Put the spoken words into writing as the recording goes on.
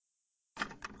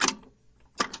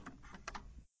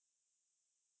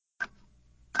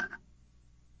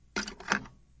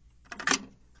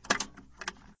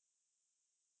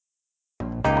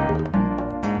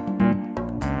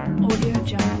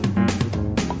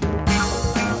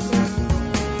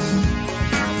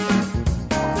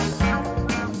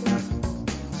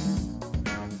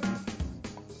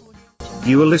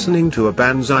You are listening to a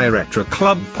Banzai Retro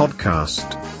Club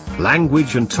podcast.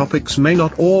 Language and topics may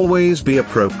not always be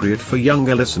appropriate for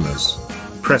younger listeners.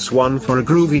 Press 1 for a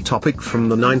groovy topic from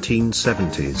the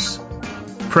 1970s.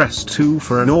 Press 2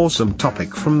 for an awesome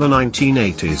topic from the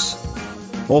 1980s.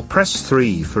 Or press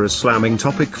 3 for a slamming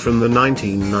topic from the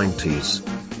 1990s.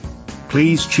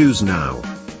 Please choose now.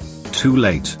 Too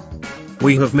late.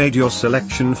 We have made your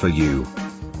selection for you.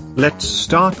 Let's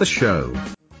start the show.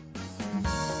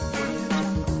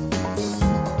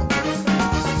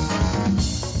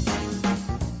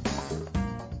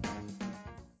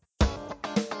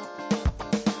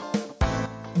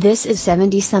 This is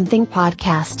 70-something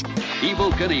podcast.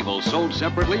 Evel Knievel, sold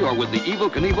separately or with the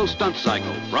Evel Knievel stunt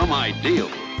cycle from Ideal.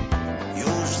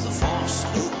 Use the force,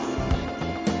 Luke.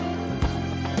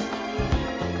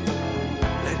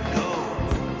 Let go.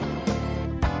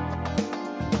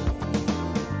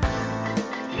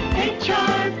 Take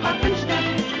charge, pop and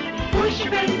step. Push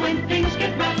your bed when things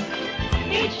get rough.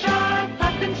 Each charge,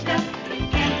 pop and step.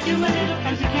 Can't do a little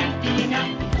 'cause you can't do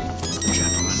enough.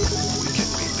 Gentlemen, we can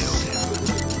rebuild him.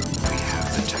 We have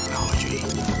the technology.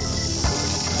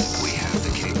 We have the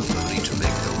capability to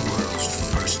make the world's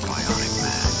first bionic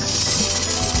man.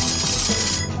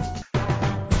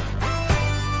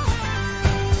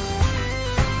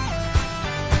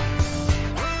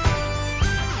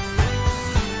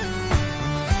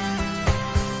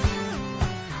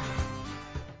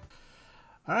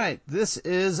 Alright, this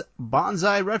is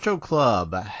Banzai Retro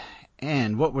Club,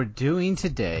 and what we're doing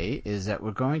today is that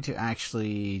we're going to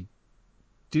actually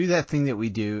do that thing that we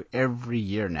do every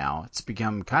year now. It's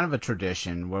become kind of a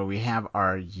tradition where we have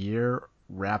our year-end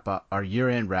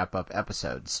wrap-up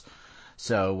episodes.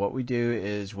 So what we do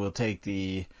is we'll take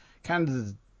the kind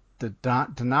of the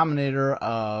denominator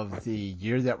of the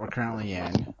year that we're currently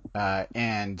in,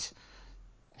 and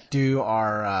do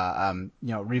our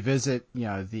revisit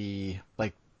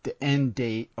the end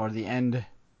date or the end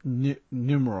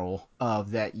numeral of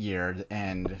that year,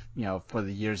 and for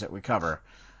the years that we cover.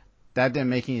 That didn't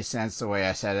make any sense the way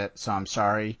I said it, so I'm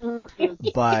sorry.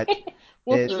 But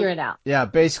We'll figure it out. Yeah,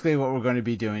 basically what we're going to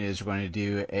be doing is we're going to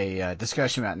do a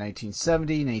discussion about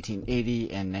 1970,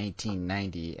 1980, and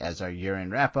 1990 as our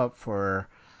year-end wrap-up for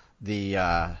the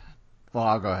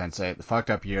I'll go ahead and say it, the fucked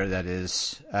up year that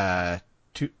is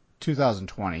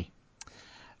 2020.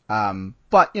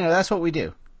 But that's what we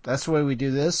do. That's the way we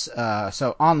do this.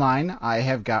 So online, I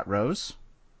have got Rose.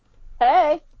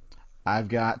 Hey. I've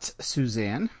got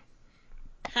Suzanne.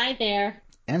 Hi there.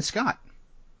 And Scott.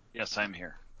 Yes, I'm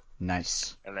here.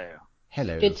 Nice.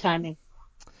 Hello. Good timing.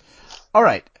 All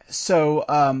right.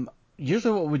 So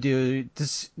usually what we do,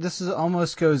 this is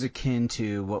almost goes akin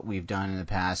to what we've done in the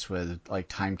past with like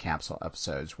time capsule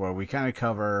episodes, where we kind of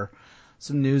cover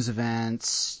some news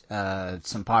events,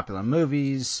 some popular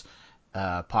movies,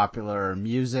 popular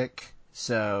music.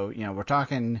 So we're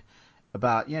talking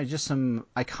about just some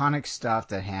iconic stuff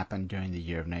that happened during the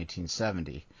year of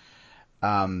 1970.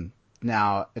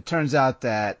 Now it turns out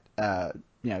that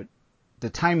the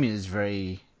timing is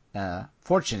very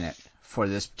fortunate for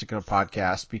this particular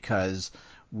podcast because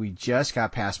we just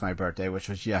got past my birthday, which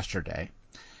was yesterday,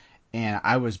 and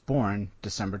I was born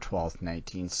December 12th,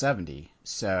 1970.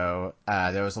 So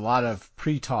there was a lot of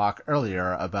pre-talk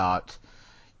earlier about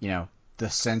the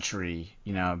century,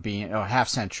 being half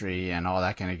century and all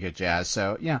that kind of good jazz.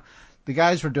 So the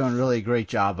guys were doing a really great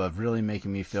job of really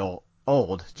making me feel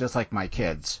old, just like my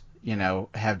kids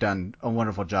have done a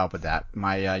wonderful job with that.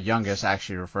 My youngest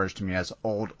actually refers to me as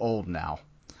old now.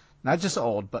 Not just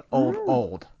old, but old.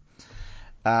 Old.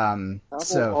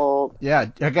 Yeah,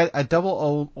 I got a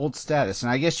double old status,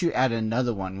 and I guess you add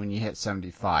another one when you hit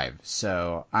 75.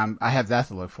 So I have that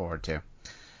to look forward to.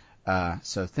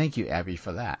 So thank you, Abby,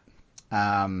 for that.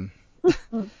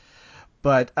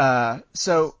 But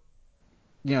so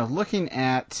looking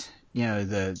at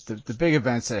the big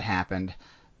events that happened,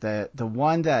 the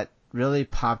one that really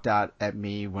popped out at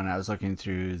me when I was looking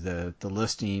through the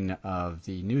listing of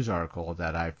the news article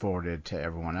that I forwarded to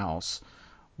everyone else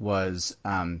was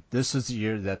this was the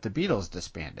year that the Beatles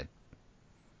disbanded.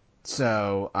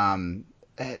 So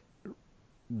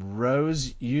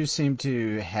Rose, you seem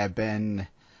to have been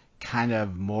kind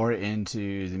of more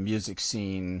into the music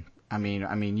scene. I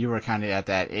mean, you were kind of at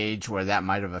that age where that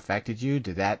might have affected you.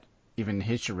 Did that even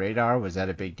hit your radar? Was that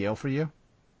a big deal for you?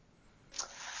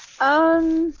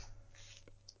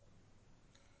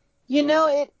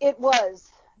 It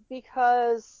was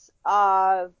because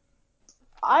I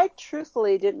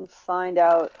truthfully didn't find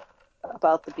out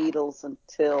about the Beatles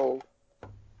until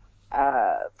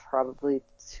probably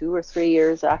 2 or 3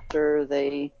 years after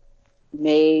they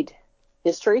made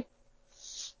history.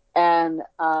 And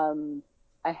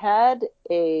I had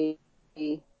I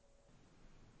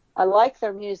liked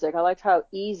their music. I liked how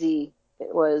easy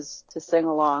it was to sing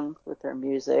along with their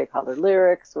music, how their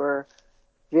lyrics were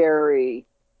very,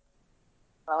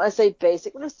 well, I say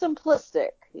basic, but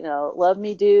simplistic. Love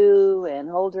Me Do and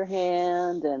Hold Your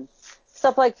Hand and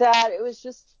stuff like that. It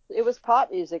was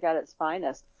pop music at its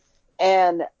finest.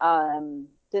 And then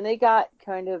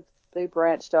they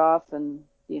branched off and,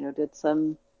 did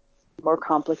some more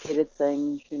complicated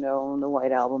things, on the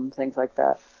White Album, things like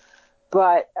that.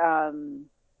 But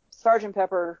Sgt.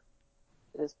 Pepper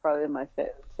is probably my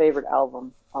favorite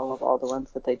album of all the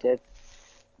ones that they did.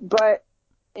 But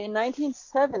in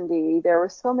 1970, there were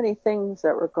so many things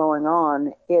that were going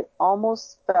on. It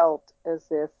almost felt as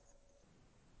if,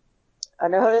 I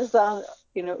know it sounds,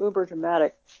 uber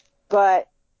dramatic, but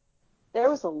there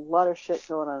was a lot of shit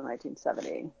going on in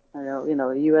 1970. I know,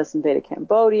 the U.S. invaded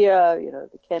Cambodia,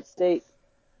 the Kent State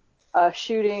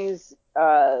shootings,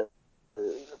 Apollo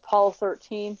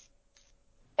 13.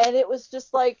 And it was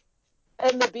just like,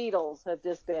 and the Beatles have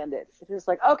disbanded. It was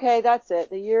like, okay, that's it.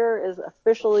 The year is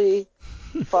officially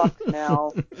fucked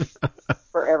now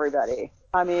for everybody.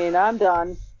 I mean, I'm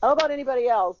done. I don't know about anybody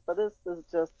else, but this is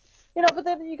just, but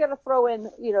then you got to throw in,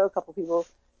 a couple people,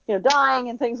 dying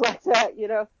and things like that,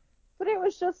 But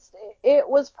it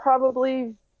was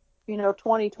probably,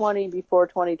 2020 before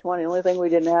 2020. The only thing we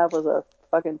didn't have was a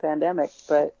fucking pandemic,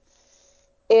 but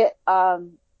it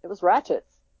was ratchet.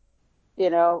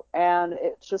 And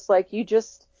it's just like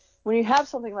when you have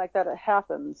something like that, it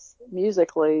happens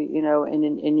musically,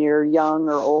 and you're young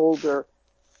or old, or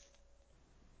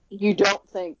you don't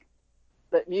think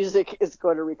that music is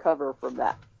going to recover from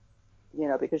that,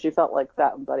 because you felt like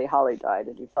that when Buddy Holly died,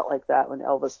 and you felt like that when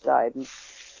Elvis died, and,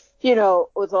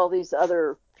 with all these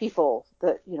other people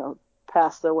that,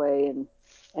 passed away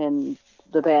and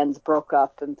the bands broke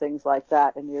up and things like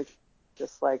that. And you're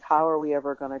just like, how are we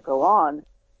ever going to go on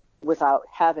without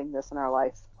having this in our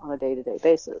life on a day-to-day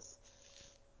basis?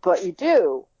 But you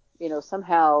do,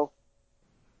 somehow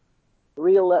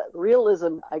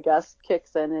realism, I guess,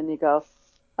 kicks in, and you go,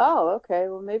 oh, okay,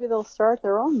 well, maybe they'll start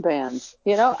their own band.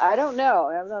 I don't know.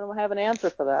 I don't have an answer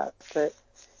for that. But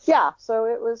yeah, so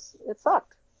it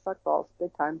sucked. Sucked balls,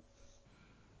 big time.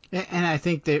 And I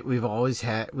think that we've always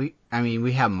had, we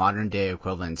have modern day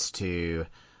equivalents to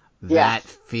that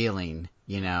feeling,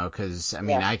 because,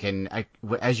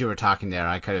 as you were talking there,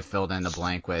 I could have filled in the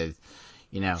blank with,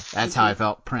 that's how I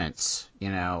felt Prince,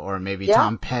 or maybe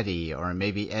Tom Petty, or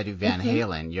maybe Eddie Van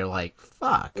Halen. You're like,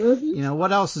 fuck,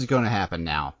 what else is going to happen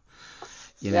now?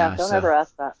 Don't ever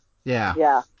ask that.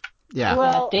 Yeah.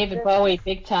 Well, David Bowie,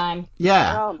 big time.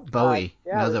 Yeah, Bowie,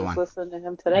 another I was one. listening to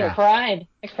him today. I cried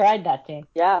that day.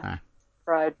 Yeah,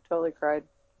 totally cried.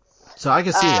 So I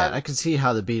could see that. I could see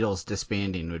how the Beatles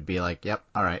disbanding would be like, yep,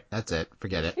 all right, that's it,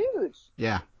 forget it. Huge.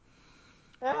 Yeah.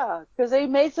 Yeah, because they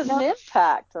made such an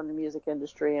impact on the music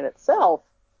industry in itself,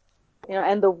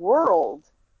 and the world.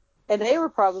 And they were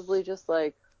probably just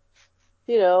like,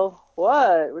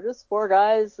 what? We're just four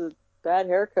guys with bad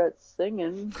haircuts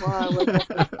singing. But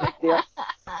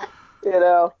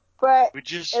we're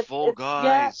just four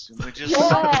guys. And we're just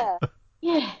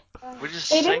we're just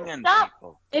singing,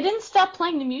 people. They didn't stop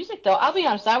playing the music, though. I'll be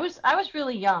honest. I was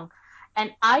really young,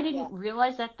 and I didn't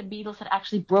realize that the Beatles had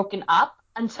actually broken up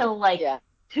until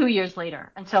 2 years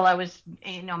later. Until I was,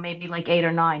 maybe like 8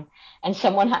 or 9, and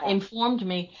someone informed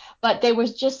me. But there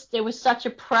was such a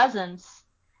presence.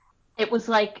 It was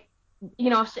like,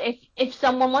 if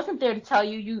someone wasn't there to tell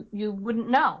you, you wouldn't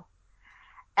know.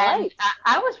 And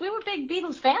we were big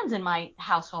Beatles fans in my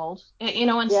household,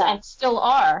 and still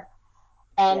are.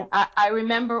 And I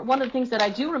remember one of the things that I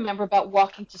do remember about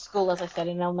walking to school, as I said,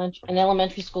 in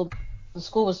elementary school, the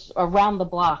school was around the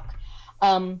block.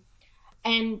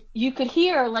 And you could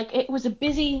hear, it was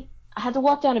I had to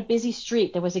walk down a busy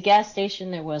street. There was a gas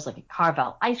station. There was a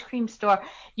Carvel ice cream store.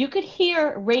 You could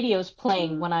hear radios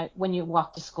playing when you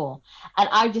walked to school. And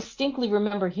I distinctly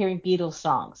remember hearing Beatles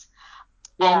songs.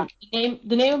 Yeah. And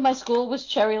the name of my school was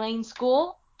Cherry Lane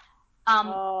School. When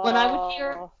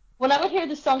I would hear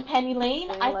the song Penny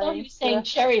Lane, I thought he was saying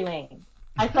Cherry Lane.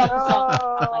 I thought the song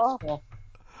was at my school.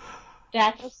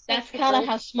 That's kind of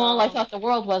how small I thought the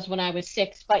world was when I was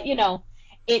 6. But you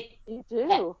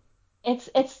do. It's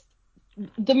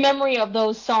the memory of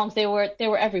those songs. They were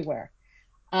everywhere.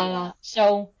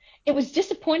 So it was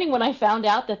disappointing when I found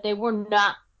out that they were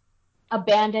not a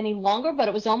band any longer. But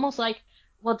it was almost like,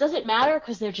 well, does it matter?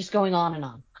 Because they're just going on and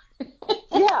on.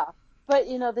 Yeah, but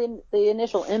the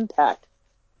initial impact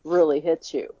really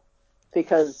hits you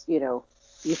because you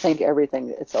think everything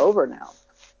it's over now.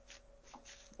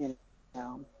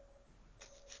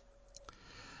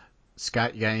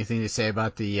 Scott, you got anything to say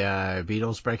about the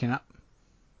Beatles breaking up?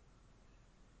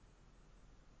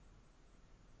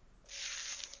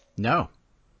 No.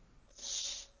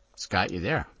 Scott, you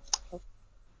there?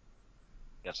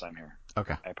 Yes, I'm here.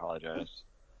 Okay. I apologize.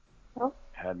 Oh.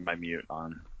 Had my mute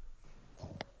on.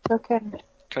 Okay.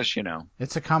 Because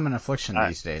it's a common affliction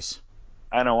these days.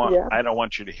 I don't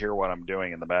want you to hear what I'm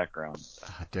doing in the background.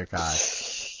 Oh, dear God.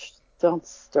 Don't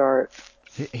start.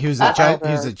 He was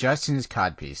adjusting his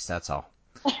codpiece. That's all.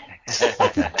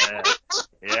 Okay.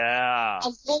 Yeah.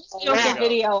 The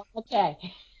video. Okay.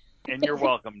 And you're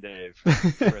welcome, Dave, for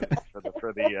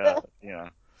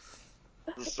the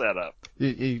setup.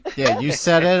 You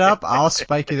set it up. I'll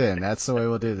spike it in. That's the way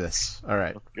we'll do this. All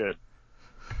right. Good.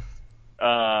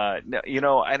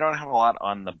 No, I don't have a lot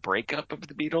on the breakup of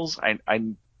the Beatles. I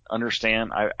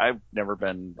understand. I've never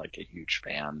been like a huge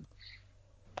fan.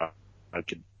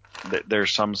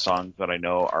 There's some songs that I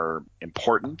know are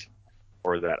important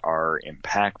or that are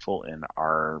impactful and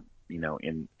are,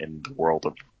 in the world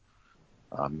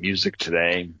of music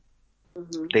today.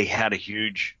 Mm-hmm. They had a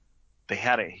huge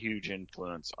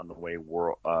influence on the way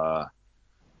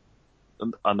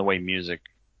music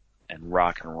and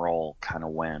rock and roll kind of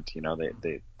went.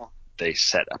 They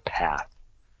set a path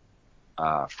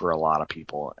for a lot of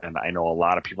people, and I know a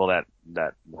lot of people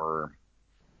that were.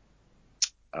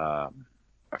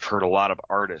 I've heard a lot of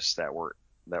artists that were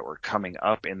coming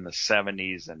up in the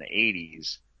 70s and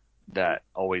 80s that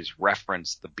always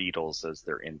referenced the Beatles as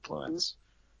their influence.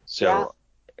 So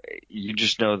you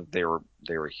just know that they were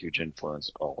a huge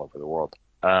influence all over the world.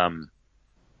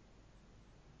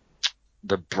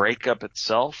 The breakup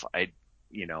itself, I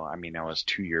was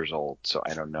 2 years old, so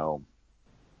I don't know.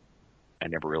 I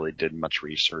never really did much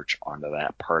research onto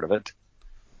that part of it,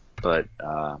 but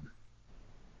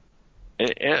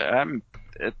it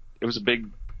was a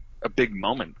big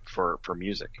moment for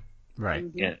music, right?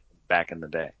 Back in the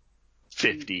day,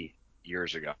 50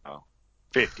 years ago.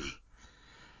 50.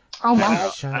 Oh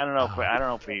my! I don't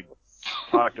know if we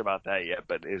talked about that yet,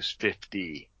 but it was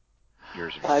 50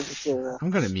 years ago. 50.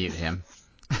 I'm gonna mute him.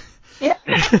 Yeah.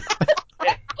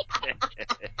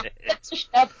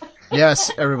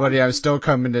 Yes, everybody, I'm still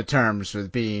coming to terms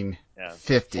with being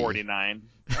 50. 49.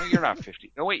 No, you're not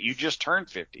 50. No, wait, you just turned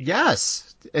 50.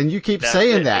 Yes, and you keep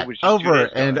saying that over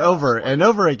and over and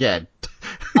over again.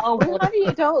 Oh, honey,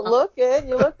 you don't look it.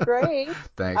 You look great.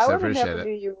 Thanks, I appreciate it. I would have never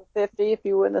knew you were 50 if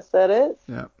you wouldn't have said it.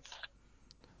 Yeah.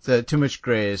 So too much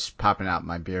gray is popping out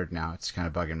my beard now. It's kind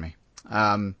of bugging me.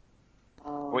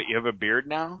 Wait, you have a beard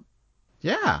now?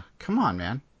 Yeah, come on,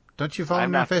 man. Don't you follow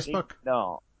me on Facebook?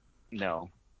 No.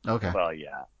 Okay. Well,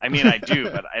 yeah. I mean, I do,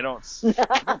 but I don't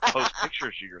post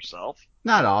pictures of yourself.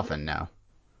 Not often, no.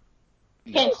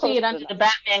 You can't see it under the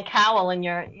Batman cowl in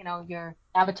your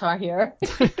avatar here.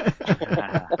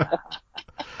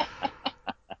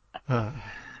 All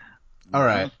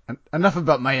right. Enough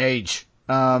about my age.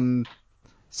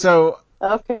 So.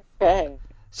 Okay.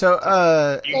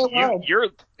 So,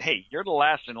 you're the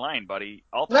last in line, buddy.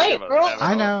 All three of us have it.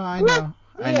 I know.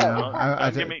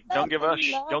 Don't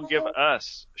give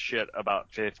us shit about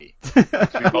 50.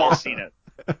 We've all seen it.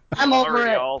 I'm over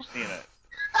it. All seen it.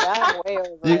 I'm way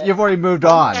over it. You've already moved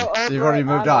on. You've already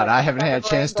moved on. I haven't had a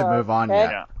chance to move on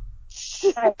yet.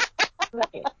 Yeah.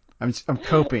 I'm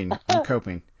coping.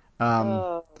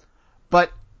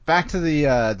 But back to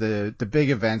the big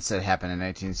events that happened in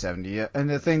 1970, and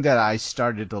the thing that I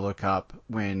started to look up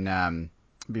when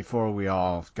before we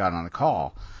all got on the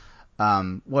call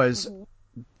was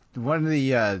one of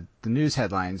the news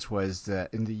headlines was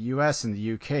that in the U.S. and the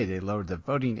U.K. they lowered the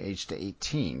voting age to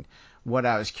 18. What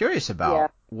I was curious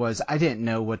about was I didn't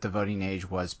know what the voting age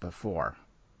was before.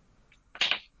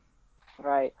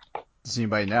 Right. Does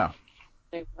anybody know?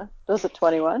 Was it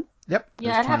 21? Yep.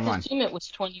 Yeah, I'd have to assume it was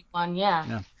 21.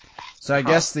 Yeah. So I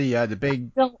guess the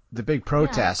big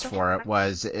protest for it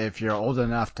was if you're old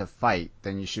enough to fight,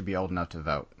 then you should be old enough to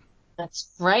vote. That's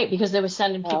right, because they were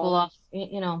sending people off,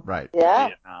 right? Yeah.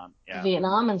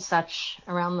 Vietnam and such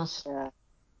around this.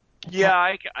 Yeah,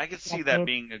 I could see that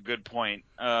being a good point.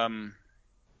 Don't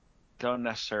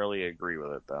necessarily agree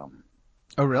with it though.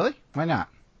 Oh, really? Why not?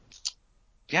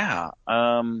 Yeah.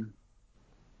 I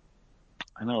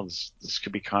know this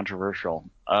could be controversial.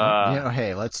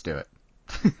 Hey, let's do it.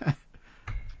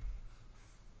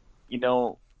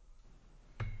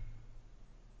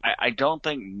 I don't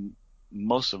think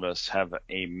most of us have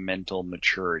a mental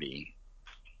maturity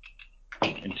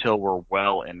until we're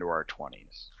well into our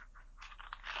 20s.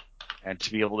 And to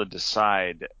be able to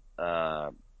decide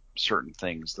certain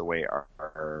things the way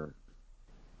our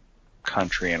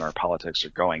country and our politics are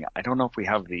going, I don't know if we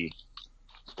have the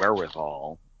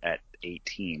wherewithal at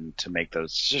 18 to make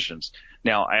those decisions.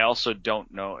 Now, I also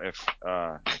don't know if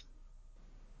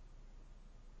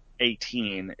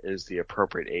 18 is the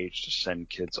appropriate age to send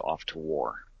kids off to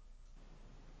war.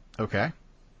 Okay.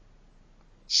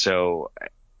 So,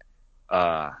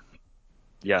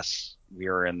 yes, we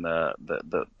are in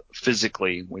the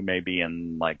physically, we may be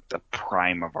in like the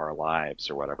prime of our lives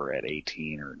or whatever at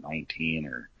 18 or 19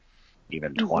 or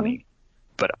even 20.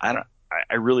 But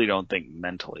I really don't think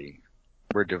mentally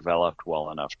we're developed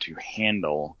well enough to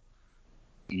handle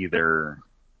either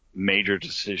major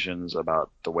decisions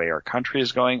about the way our country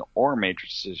is going or major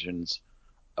decisions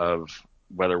of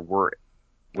whether we're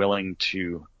willing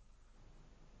to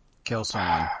kill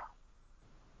someone.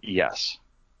 Yes.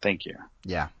 Thank you.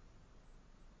 Yeah.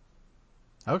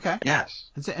 Okay. Yes.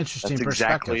 That's an interesting That's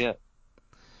perspective. exactly it.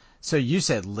 So you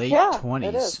said late Yeah, 20s.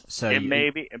 it is. So It may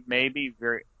be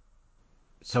very.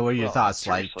 So what are your Well, thoughts?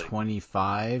 seriously. Like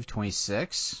 25,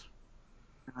 26?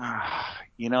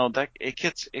 You know, that it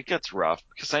gets rough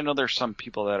because I know there's some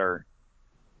people that are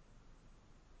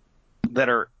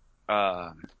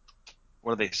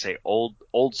what do they say, old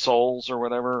souls or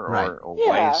whatever, Right. or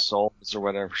Yeah. wise souls or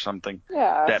whatever, something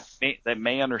Yeah. that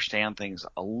may understand things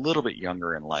a little bit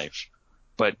younger in life,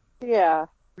 but Yeah.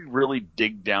 we really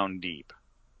dig down deep.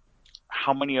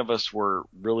 How many of us were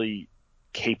really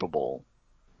capable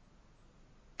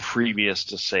previous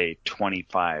to say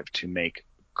 25 to make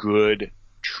good,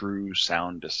 true,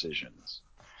 sound decisions?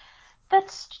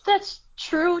 That's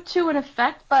true to an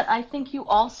effect, but I think you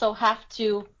also have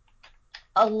to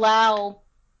allow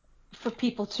for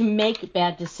people to make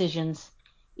bad decisions,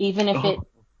 even if it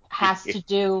has to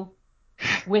do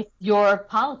with your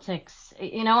politics.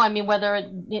 You know, I mean, whether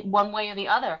one way or the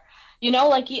other. You know,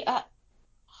 like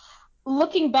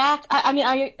looking back, I mean,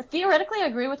 I theoretically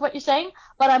agree with what you're saying,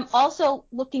 but I'm also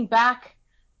looking back.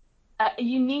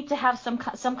 You need to have some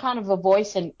kind of a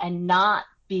voice and not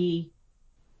be,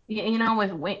 you know,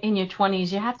 in your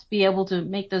 20s, you have to be able to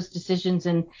make those decisions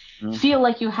and feel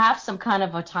like you have some kind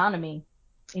of autonomy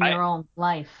in your own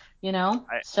life, you know?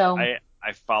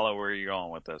 I follow where you're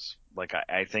going with this. Like,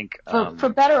 I think for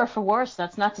better or for worse,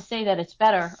 that's not to say that it's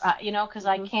better, you know, because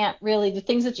I can't really, the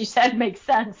things that you said make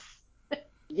sense.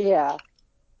 Yeah.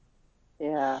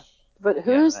 Yeah. But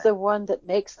who's the one that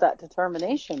makes that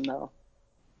determination, though?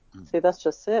 See, that's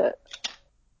just it.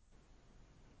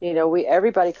 You know,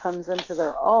 everybody comes into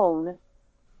their own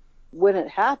when it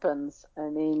happens. I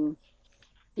mean,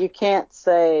 you can't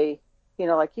say, you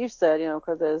know, like you said, you know,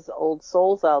 because there's old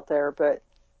souls out there, but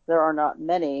there are not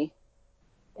many.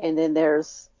 And then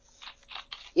there's,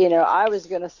 you know, I was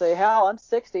going to say, hell, I'm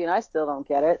 60 and I still don't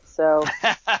get it. So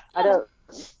I don't.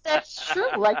 That's true.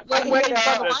 Like, where do you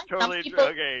draw the line? Totally Some people,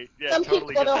 true. Okay, yeah, some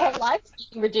totally people their get whole that. lives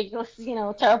making ridiculous, you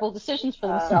know, terrible decisions for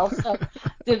themselves. So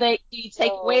do you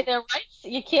take away their rights?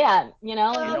 You can't, you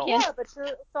know. Well, you can't. yeah, but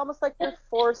it's almost like you're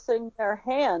forcing their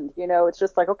hand. You know, it's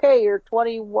just like, okay, you're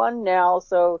 21 now,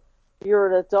 so you're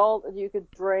an adult and you could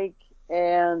drink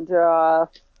and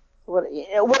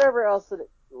whatever else it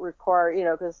require. You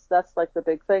know, because that's like the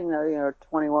big thing. Though, you know,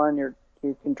 21,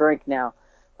 you can drink now.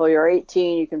 Well, you're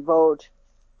 18, you can vote.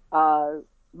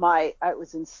 It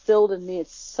was instilled in me at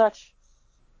such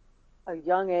a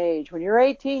young age. When you're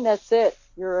 18, that's it.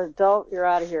 You're an adult. You're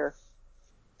out of here.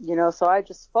 You know, so I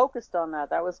just focused on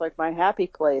that. That was like my happy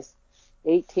place.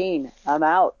 18, I'm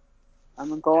out.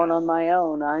 I'm going on my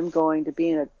own. I'm going to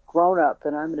be a grown-up,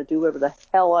 and I'm going to do whatever the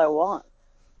hell I want.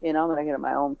 You know, I'm going to get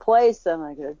my own place, I'm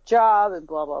going to get a job, and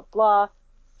blah, blah, blah.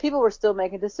 People were still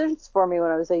making decisions for me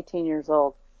when I was 18 years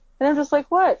old. And I'm just like,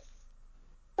 what?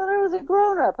 I thought I was a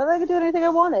grown-up. I thought I could do anything I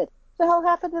wanted. What the hell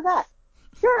happened to that?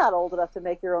 You're not old enough to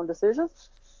make your own decisions.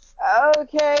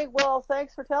 Okay, well,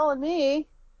 thanks for telling me.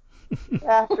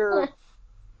 After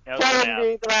telling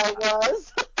me that I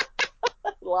was.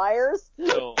 Liars.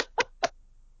 So,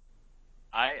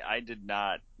 I did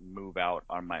not move out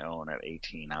on my own at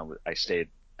 18. I stayed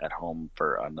at home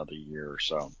for another year or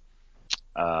so.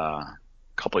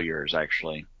 Couple of years,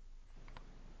 actually.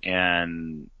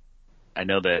 And I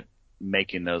know that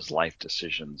making those life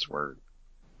decisions were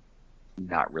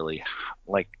not really,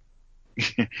 like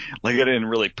I didn't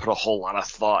really put a whole lot of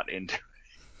thought into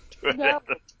it at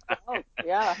the time.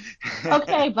 Yeah.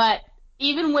 Okay, but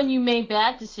even when you made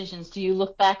bad decisions, do you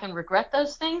look back and regret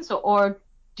those things, or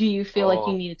do you feel like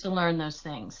you needed to learn those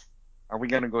things? Are we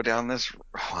going to go down this?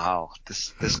 Wow,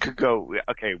 this could go.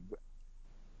 Okay.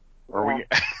 Are we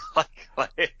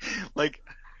like?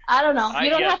 I don't know. You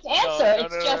don't have to answer.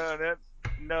 It's just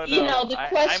no. you know, the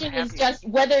question is just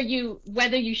whether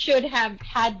you should have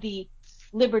had the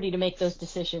liberty to make those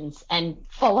decisions and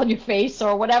fall on your face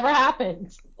or whatever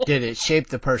happens. Did it shape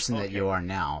the person that you are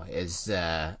now? Is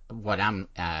what I'm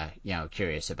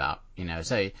curious about.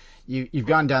 So you've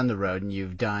gone down the road and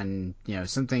you've done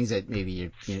some things that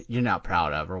maybe you're not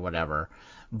proud of or whatever.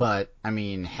 But I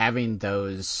mean, having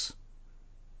those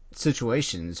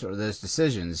situations or those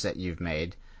decisions that you've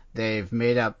made, they've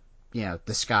made up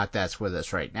the Scott that's with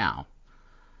us right now.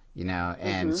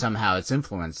 And somehow it's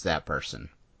influenced that person.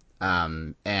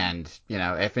 And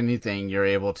if anything, you're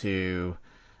able to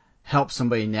help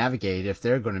somebody navigate if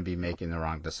they're going to be making the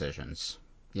wrong decisions,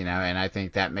 and I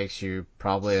think that makes you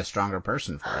probably a stronger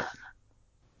person for it.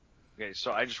 Okay,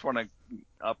 so I just want to,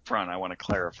 up front, I want to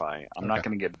clarify. I'm not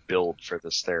going to get billed for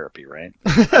this therapy, right?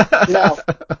 No.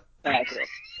 Exactly.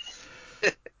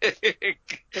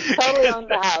 It's totally on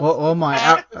the house. Well,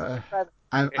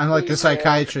 I'm like the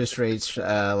psychiatrist rates,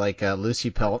 like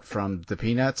Lucy Pelt from the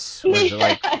Peanuts. Was it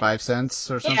like 5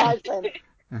 cents or something? 5 cents.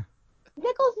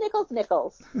 Nickels, nickels,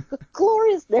 nickels.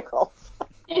 Glorious nickels.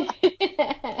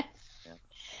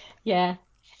 Yeah.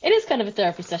 It is kind of a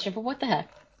therapy session, but what the heck?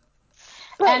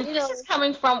 But, and this is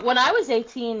coming from when I was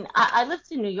 18. I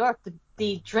lived in New York.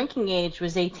 The drinking age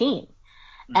was 18.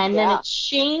 And then it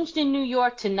changed in New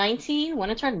York to 19 when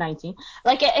I turned 19.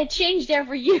 Like, it changed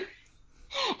every year.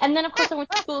 And then, of course, I went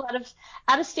to school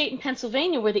out of state in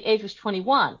Pennsylvania where the age was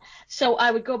 21. So I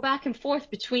would go back and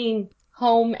forth between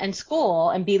home and school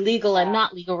and be legal and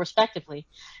not legal, respectively.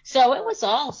 So it was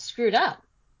all screwed up.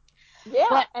 Yeah.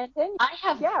 But and then I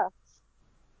have... Yeah.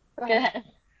 Go ahead.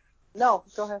 No,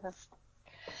 go ahead.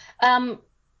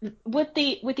 With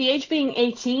the age being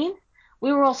 18,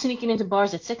 we were all sneaking into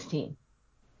bars at 16.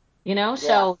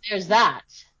 So there's that.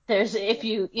 There's if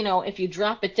you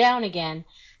drop it down again,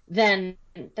 then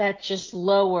that just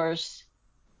lowers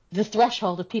the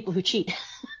threshold of people who cheat.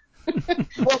 Well,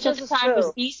 Which at the time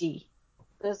was easy.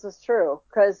 This is true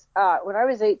because when I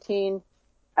was 18,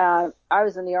 I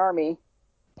was in the Army,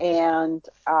 and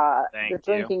the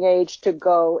drinking age to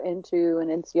go into an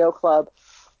NCO club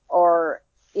or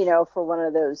for one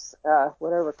of those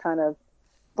whatever kind of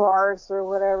bars or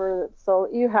whatever, so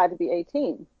you had to be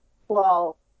 18.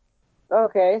 Well,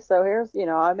 okay, so here's,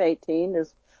 I'm 18.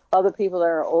 There's other people that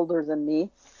are older than me,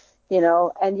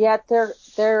 and yet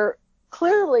they're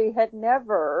clearly had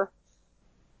never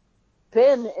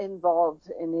been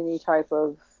involved in any type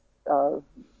of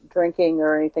drinking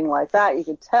or anything like that. You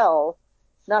could tell,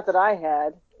 not that I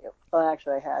had, well,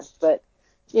 actually I had, but,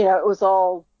 it was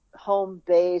all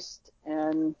home-based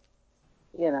and,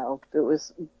 it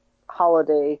was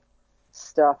holiday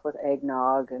stuff with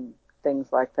eggnog and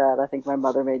things like that. I think my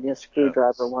mother made me a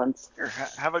screwdriver once. Here,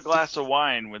 have a glass of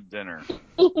wine with dinner.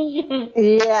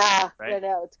 Yeah, right? I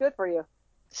know. It's good for you.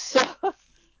 So,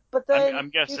 but then I'm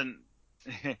guessing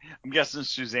I'm guessing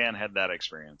Suzanne had that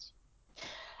experience.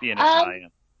 Being Italian.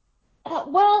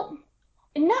 Well,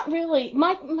 not really.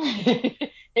 My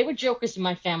they were jokers in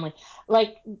my family.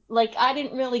 Like I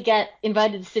didn't really get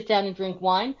invited to sit down and drink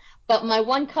wine, but my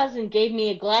one cousin gave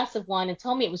me a glass of wine and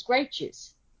told me it was grape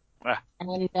juice.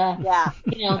 And then I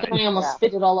almost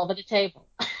spit it all over the table.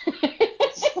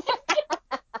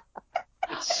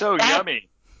 It's so yummy.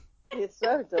 It's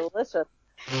so delicious.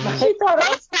 She thought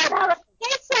it's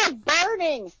so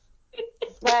burning.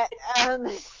 But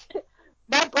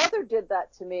my brother did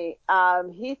that to me.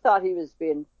 He thought he was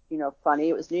being, funny.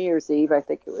 It was New Year's Eve. I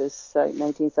think it was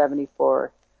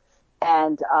 1974.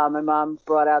 And my mom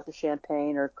brought out the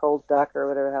champagne or cold duck or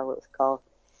whatever the hell it was called.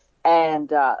 And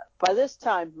by this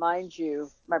time, mind you,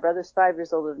 my brother's 5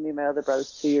 years older than me. My other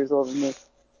brother's 2 years older than me.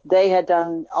 They had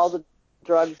done all the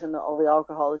drugs and all the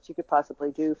alcohol that you could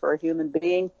possibly do for a human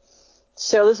being.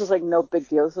 So this was like no big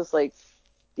deal. This was like,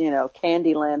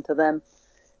 Candyland to them.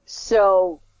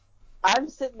 So I'm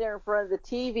sitting there in front of the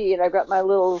TV, and I've got my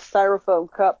little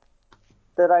styrofoam cup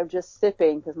that I'm just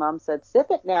sipping because Mom said, "Sip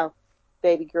it now,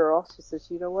 baby girl." She says,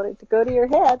 "You don't want it to go to your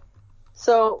head."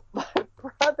 So my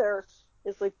brother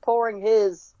is like pouring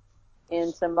his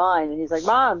into mine, and he's like,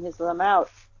 "Mom," he says, "I'm out."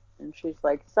 And she's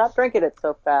like, "Stop drinking it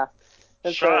so fast."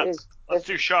 And shots. Let's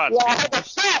do shots. Yeah,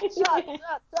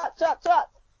 shot.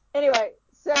 Anyway,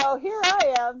 so here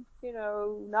I am,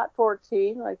 not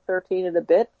 14, like 13 and a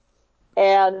bit,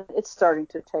 and it's starting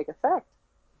to take effect.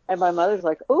 And my mother's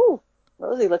like, "Ooh,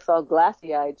 Rosie looks all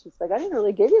glassy-eyed." She's like, "I didn't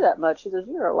really give you that much." She says,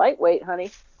 "You're a lightweight, honey."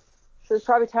 She says, "It's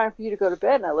probably time for you to go to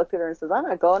bed." And I looked at her and says, "I'm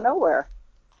not going nowhere."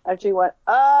 And she went,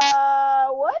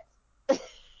 what? And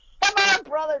my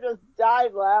brother just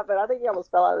died laughing. I think he almost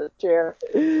fell out of his chair.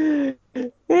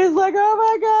 He's like, oh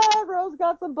my God, Rose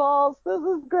got some balls. This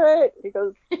is great. He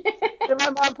goes, and my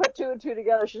mom put two and two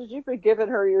together. She says, you've been giving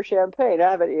her your champagne,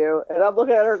 haven't you? And I'm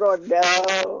looking at her going,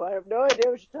 no, I have no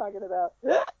idea what you're talking about.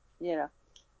 You know.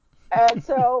 And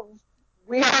so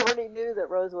we already knew that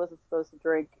Rose wasn't supposed to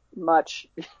drink much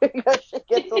because she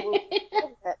gets a little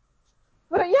pregnant.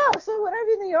 But yeah, so when I'm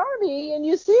in the Army and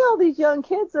you see all these young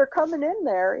kids are coming in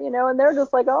there, you know, and they're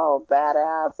just like, oh,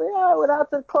 badass. Yeah, I went out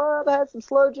to the club, had some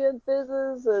slow gin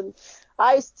fizzes and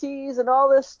iced teas and all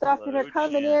this stuff, and they're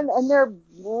coming in and they're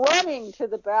running to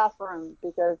the bathroom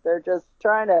because they're just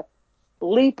trying to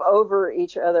leap over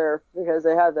each other because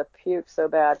they have the puke so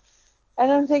bad. And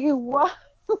I'm thinking, why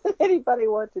would anybody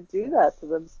want to do that to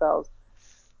themselves?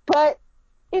 But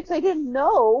if they didn't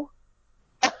know,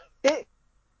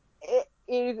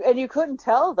 and you couldn't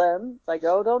tell them, like,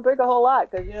 oh, don't drink a whole lot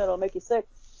because, you know, it'll make you sick.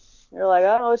 You're like, I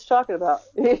don't know what you're talking about.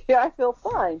 I feel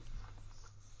fine.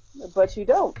 But you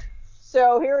don't.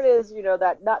 So here it is, you know,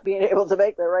 that not being able to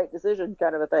make the right decision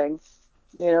kind of a thing.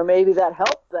 You know, maybe that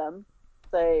helped them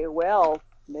say, well,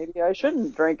 maybe I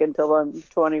shouldn't drink until I'm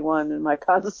 21 and my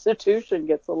constitution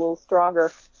gets a little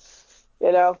stronger.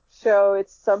 You know, so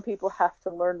it's some people have to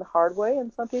learn the hard way,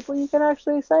 and some people you can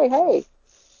actually say, hey,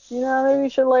 you know, maybe you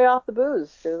should lay off the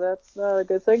booze because that's not a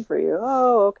good thing for you.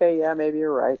 Oh, okay, yeah, maybe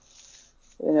you're right.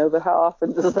 You know, but how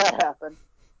often does that happen?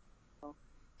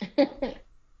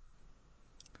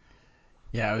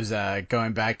 Yeah, I was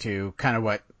going back to kind of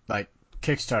what, like,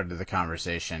 kickstarted the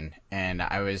conversation, and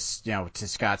I was, you know, to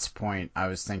Scott's point, I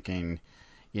was thinking,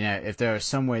 you know, if there was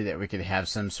some way that we could have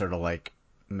some sort of, like,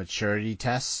 maturity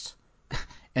test,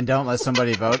 and don't let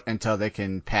somebody vote until they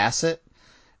can pass it.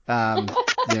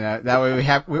 You know, that way we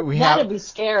have That'd be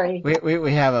scary.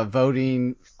 We have a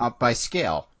voting up by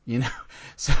scale, you know.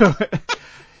 So,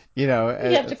 you know,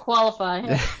 you have to qualify.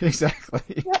 Yeah,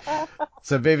 exactly.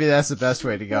 So maybe that's the best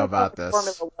way to go about this.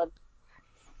 Formula One.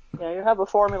 Yeah, you have a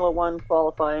Formula One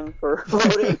qualifying for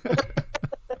voting.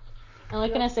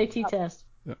 Like an SAT test.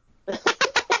 Yeah,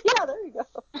 there you go.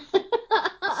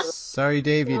 Sorry,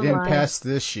 Dave, you didn't pass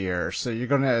this year, so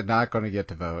you're not gonna get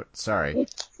to vote. Sorry,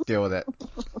 deal with it.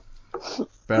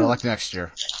 Better luck next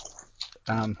year.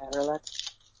 Better luck.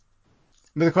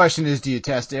 But the question is, do you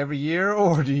test every year,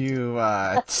 or do you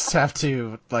just have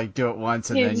to like do it once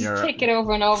and then you're take it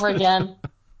over and over again,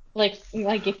 like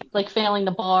failing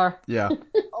the bar? Yeah.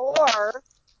 Or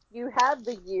you have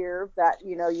the year that,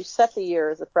 you know, you set the year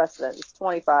as a precedent. It's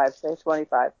 25, say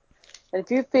 25. And if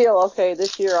you feel, okay,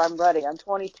 this year I'm ready, I'm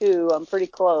 22, I'm pretty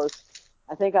close,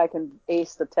 I think I can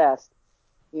ace the test,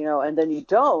 you know, and then you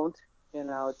don't, you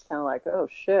know, it's kind of like, oh,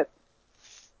 shit,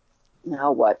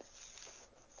 now what?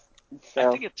 So,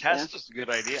 I think a test is a good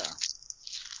idea.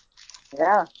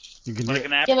 Yeah. You can like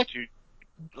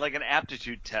an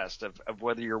aptitude test of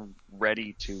whether you're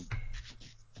ready to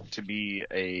be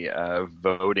a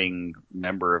voting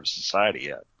member of society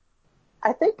yet.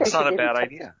 I think it's not a bad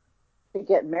idea. To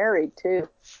get married too.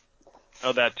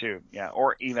 Oh, that too. Yeah,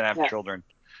 or even have children.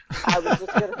 I was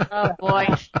just gonna. Oh boy.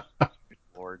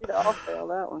 Lord. I'll fail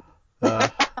that one.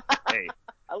 Hey,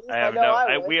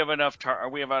 we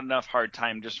have enough hard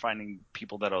time just finding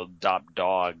people that'll adopt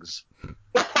dogs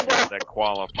that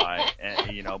qualify,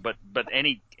 you know. But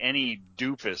any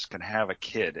doofus can have a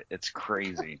kid. It's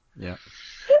crazy. Yeah.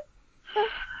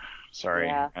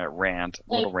 Sorry,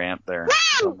 little rant there.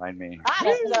 Don't mind me.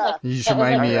 You just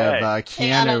remind me of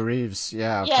Keanu Reeves, from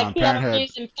Keanu Parenthood.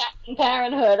 Reeves in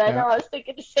Parenthood. I know, I was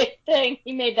thinking the same thing.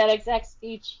 He made that exact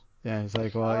speech. Yeah, he's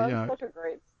like, well, you know. Such a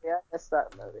great. Yeah, I missed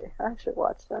that movie. I should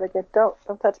watch that again. Don't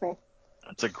touch me.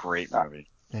 That's a great movie.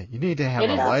 Yeah, you need to have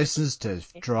a license to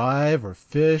drive or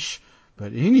fish,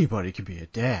 but anybody can be a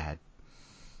dad.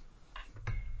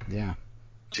 Yeah.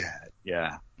 Dad.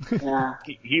 Yeah. Yeah.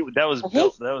 That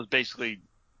was basically.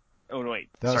 Oh no, wait.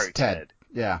 Sorry, Ted.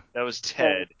 Yeah. That was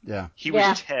Ted. Yeah. He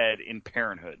was Ted in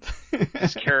Parenthood.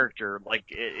 His character, like,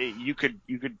 you could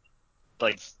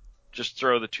like just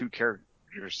throw the two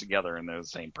characters together and they're the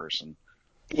same person.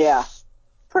 Yeah.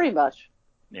 Pretty much.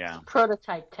 Yeah.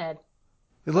 Prototype Ted.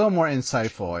 A little more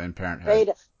insightful in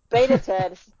Parenthood. Beta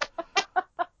Ted.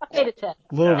 Beta Ted.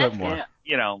 A little bit more.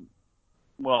 You know,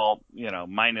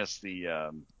 minus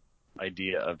the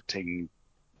idea of taking,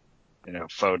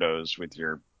 photos with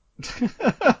your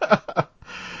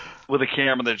with a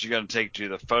camera that you're going to take to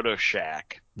the photo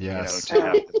shack. Yes. To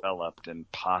have developed and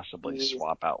possibly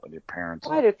swap out with your parents.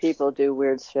 Why do people do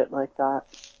weird shit like that?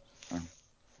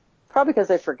 Probably because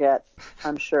they forget,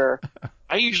 I'm sure.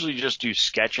 I usually just do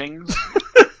sketchings.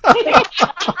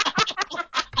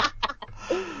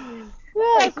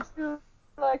 Yes, I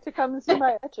like to come and see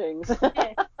my etchings.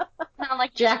 Kind of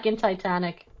like Jack in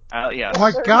Titanic. Yeah. Oh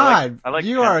my God, I like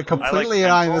you are pencil. completely I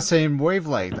like on the pencil. same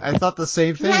wavelength. I thought the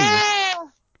same thing. Yeah!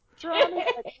 Drowning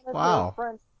like one of Wow. your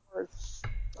French words,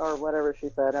 or whatever she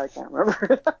said. I can't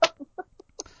remember.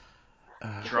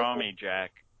 Draw me,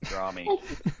 Jack. Draw me.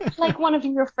 Like one of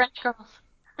your French girls.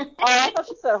 Oh, I thought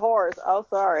she said horse. Oh,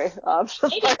 sorry. I'm just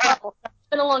Maybe. like, oh. It's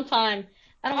been a long time.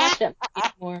 I don't watch that movie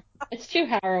anymore. It's too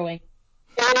harrowing.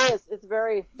 It is. It's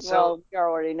very, So- well, you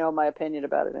already know my opinion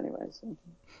about it anyway. So.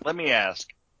 Let me ask,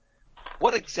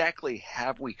 what exactly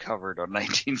have we covered on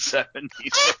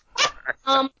 1970s?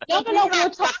 No. We were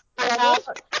talking about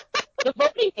the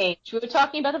voting age. We were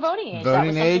talking about the voting age. That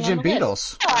was Voting something age on and the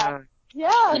list. Beatles. Yeah.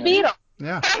 The Beatles.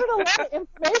 Yeah. Covered a lot of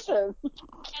information.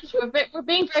 Yes, we're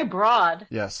being very broad.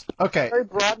 Yes. Okay. Very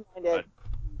broad-minded.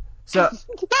 So,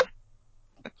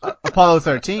 Apollo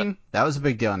 13, that was a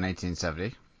big deal in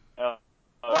 1970. Oh,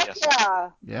 yes. Yeah.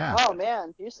 Yeah. Oh,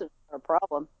 man. Houston had a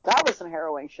problem. That was some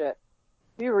harrowing shit.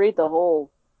 If you read the whole,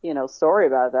 story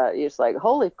about that, you're just like,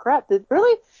 holy crap, did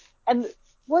really? And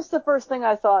what's the first thing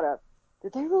I thought of?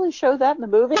 Did they really show that in the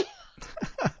movie?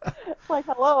 It's like,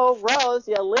 hello, Rose,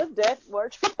 you lived it.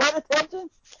 Weren't you paying attention?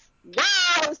 No,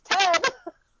 I was 10.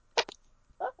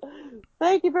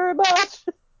 Thank you very much.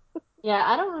 Yeah,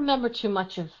 I don't remember too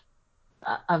much of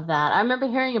that. I remember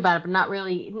hearing about it, but not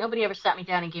really. Nobody ever sat me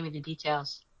down and gave me the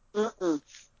details. Mm-mm.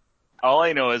 All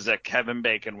I know is that Kevin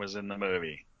Bacon was in the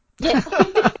movie. Yeah.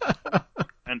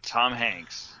 And Tom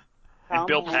Hanks. Tom And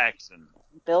Bill Hanks. Paxton.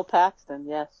 Bill Paxton,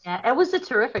 yes. Yeah, it was a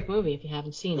terrific movie if you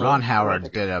haven't seen it. Ron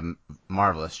Howard did a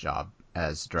marvelous job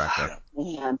as director.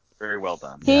 Man. Very well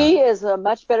done. He is a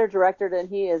much better director than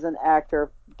he is an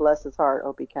actor. Bless his heart,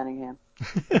 Opie Cunningham.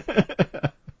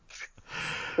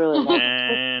 Really nice.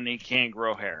 And he can't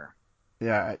grow hair.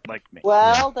 Yeah. Like me.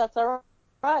 Well, that's all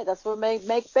right. That's what make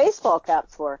baseball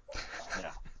caps for.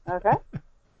 Yeah. Okay.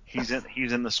 He's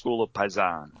in the school of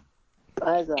Paisan.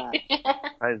 Paisan.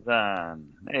 Paisan.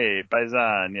 Hey,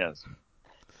 Paisan, yes.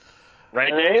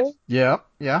 Right, Hey? Dave?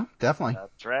 Yeah, definitely.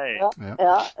 That's right. Yep.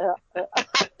 Yeah.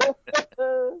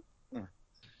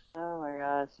 Oh my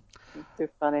gosh. It's too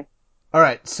funny. All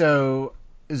right, so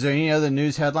is there any other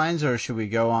news headlines, or should we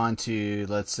go on to,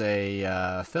 let's say,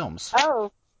 films?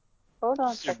 Oh, hold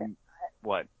on a second.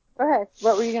 What? Go ahead.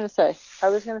 What were you going to say? I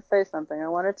was going to say something. I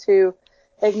wanted to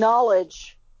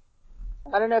acknowledge.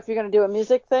 I don't know if you're going to do a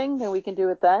music thing, then we can do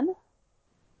it then.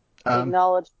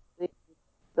 Acknowledge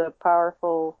the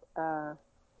powerful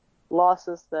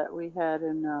losses that we had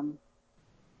in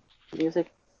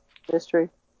music history.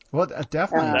 Well,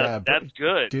 definitely. That's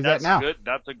good. Do That's that now. good.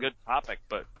 That's a good topic.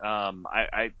 But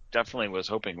I definitely was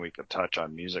hoping we could touch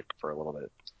on music for a little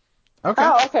bit. Okay.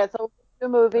 Oh, okay. So we'll do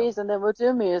movies and then we'll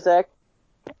do music.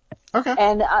 Okay.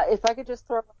 And if I could just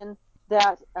throw in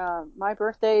that my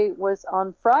birthday was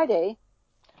on Friday.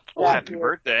 Oh, happy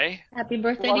birthday. Happy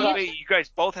birthday Well, to you. Wait, you guys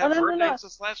both have birthdays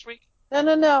this last week?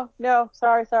 No.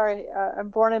 Sorry. I'm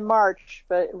born in March,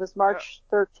 but it was March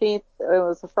 13th. It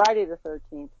was a Friday the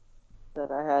 13th that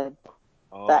I had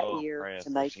that year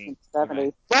in 1970.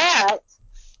 Okay. But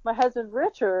my husband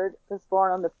Richard was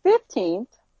born on the 15th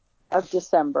of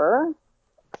December,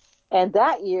 and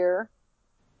that year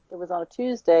it was on a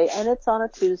Tuesday, and it's on a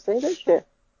Tuesday this year.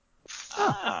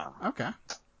 Ah. Okay.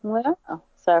 Well,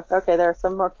 so okay, there's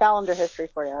some more calendar history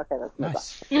for you. Okay, let's move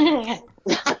Nice.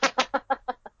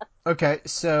 Okay,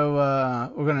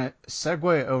 so we're gonna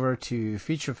segue over to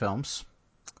feature films.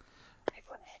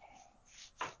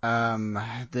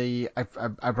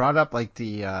 I brought up like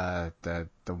the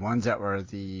ones that were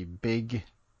the big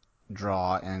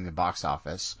draw in the box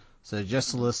office. So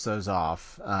just to list those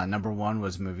off, number one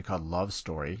was a movie called Love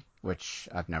Story, which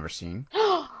I've never seen.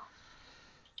 Oh,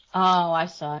 I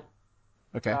saw it.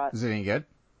 Okay, is it any good?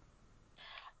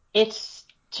 It's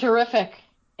terrific.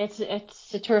 It's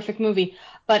a terrific movie,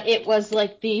 but it was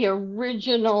like the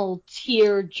original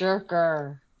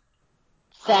tear-jerker.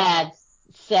 Sad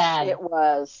It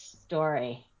was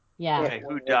story. Yeah. Okay,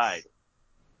 who died?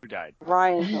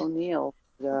 Ryan O'Neal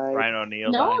died. Ryan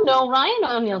O'Neal No, died? Ryan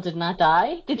O'Neal did not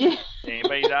die. Did you? Did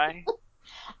anybody die?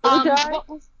 Who died?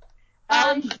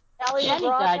 Jenny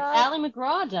McGraw died. died? Ally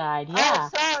McGraw died. Yeah.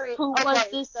 Oh, sorry. Who Okay,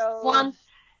 was this so- one?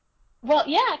 Well,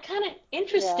 yeah, kind of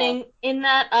interesting in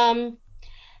that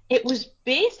it was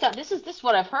based on this is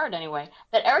what I've heard anyway,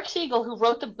 that Eric Siegel, who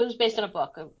wrote it was based on a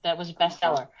book that was a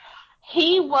bestseller.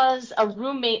 He was a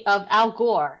roommate of Al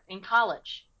Gore in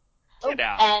college. Get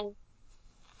out.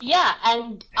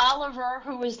 And Oliver,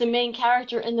 who was the main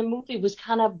character in the movie, was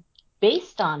kind of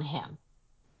based on him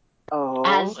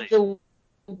as the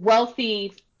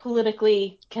wealthy,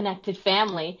 politically connected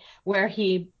family where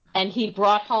he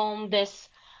brought home this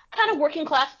kind of working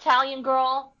class Italian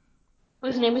girl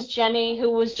whose name was Jenny,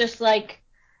 who was just like,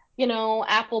 you know,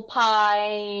 apple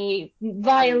pie,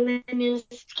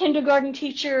 violinist, kindergarten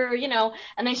teacher, you know,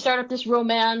 and they start up this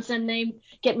romance and they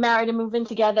get married and move in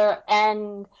together,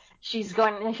 and she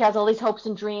has all these hopes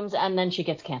and dreams, and then she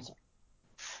gets cancer.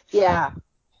 Yeah.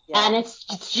 And it's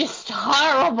just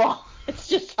horrible. It's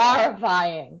just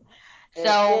horrifying.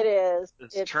 So it is.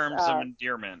 It's terms of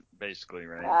endearment, basically,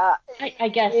 right? I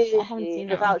guess I haven't seen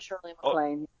it without Shirley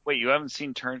MacLaine. Wait, you haven't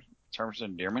seen Terms of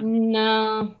Endearment?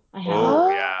 No, I haven't. Oh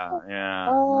yeah.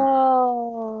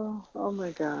 Oh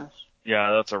my gosh.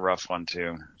 Yeah, that's a rough one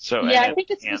too. So yeah, I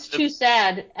think it's just too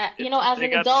sad. You know, as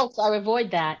an adult, I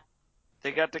avoid that.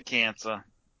 They got the cancer.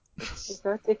 They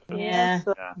got the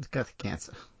cancer. Yeah. It's got the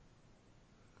cancer.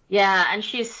 Yeah, and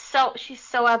she's so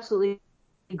absolutely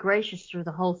gracious through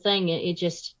the whole thing. It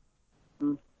just,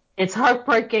 it's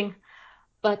heartbreaking,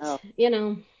 but you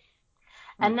know.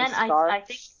 And then I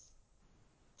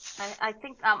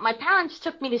think my parents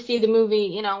took me to see the movie.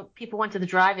 You know, people went to the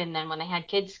drive-in then when they had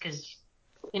kids because,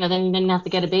 you know, then you didn't have to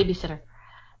get a babysitter.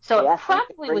 So it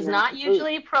probably was not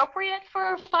usually appropriate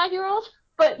for a 5-year-old,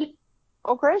 but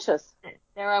oh gracious,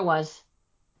 there I was.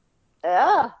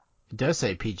 Yeah. It does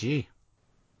say PG.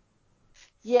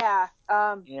 Yeah.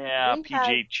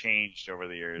 PG changed over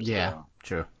the years. Yeah,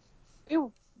 true.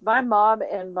 My mom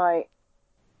and I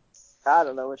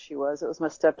don't know what she was. It was my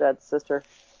stepdad's sister.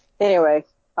 Anyway,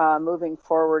 moving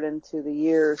forward into the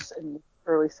years in the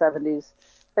early 70s,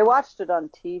 they watched it on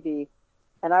TV,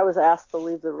 and I was asked to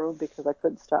leave the room because I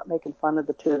couldn't stop making fun of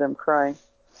the two of them crying.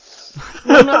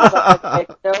 I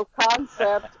had no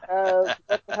concept of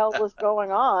what the hell was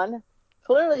going on.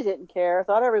 Clearly didn't care.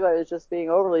 Thought everybody was just being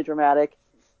overly dramatic,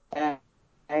 and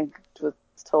was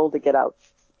told to get out.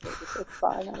 It's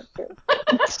fine. I don't care.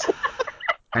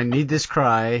 I need this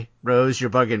cry. Rose, you're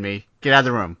bugging me. Get out of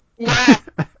the room. Yeah.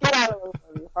 Get out of the room,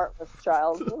 you heartless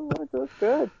child. Oh,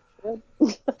 good.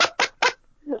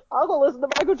 I'll go listen to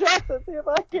Michael Jackson, see if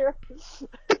I hear.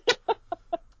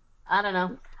 I don't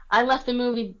know. I left the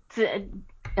movie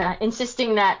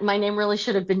insisting that my name really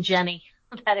should have been Jenny.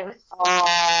 That it was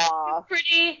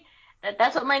pretty.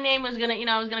 That's what my name was gonna. You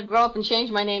know, I was gonna grow up and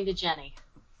change my name to Jenny.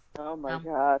 Oh my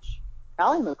gosh,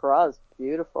 Ally McGraw is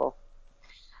beautiful.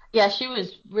 Yeah, she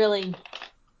was really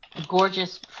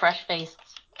gorgeous, fresh-faced.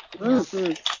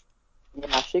 Mm-hmm.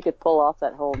 Yeah, she could pull off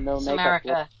that whole no makeup America.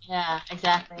 look. Yeah,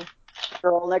 exactly.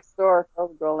 Girl next door. Oh,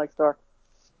 girl next door.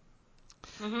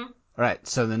 Mm-hmm. All right,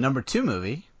 so the number 2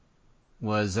 movie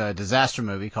was a disaster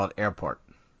movie called Airport.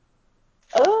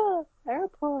 Oh,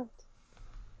 Airport.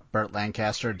 Burt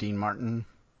Lancaster, Dean Martin.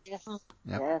 Yes.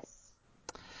 Yep.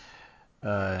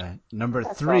 Yes. Number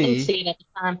I 3. didn't see it at the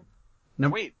time.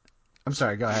 Wait. I'm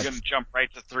sorry, go ahead. You're going to jump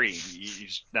right to 3. You're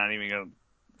just not even going to...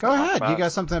 Go ahead. You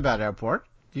got something about Airport.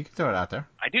 You can throw it out there.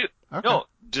 I do. Okay. No,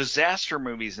 disaster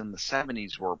movies in the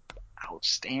 70s were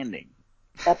outstanding.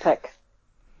 Epic.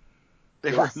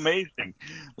 They were amazing.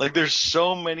 Like, there's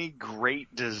so many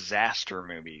great disaster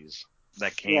movies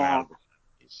that came out of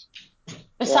the 70s.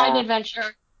 Poseidon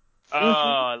Adventure. Oh,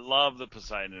 I love the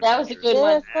Poseidon Adventure. That was a good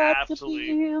one.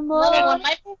 Absolutely. Another one.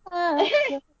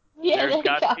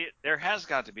 There has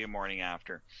got to be a Morning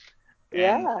After.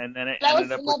 Yeah. And then it that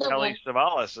ended up with Telly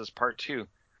Savalas as part 2.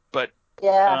 But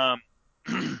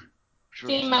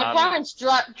see, my parents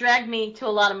dragged me to a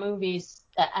lot of movies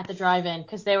at the drive-in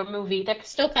because they're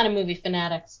still kind of movie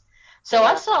fanatics. So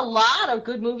I saw a lot of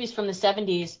good movies from the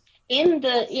 70s in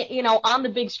the, you know, on the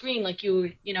big screen, like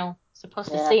you know, supposed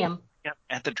to see them. Yeah,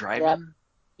 at the drive-in.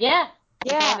 Yeah.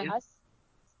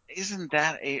 Isn't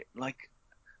that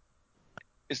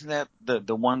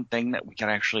the one thing that we can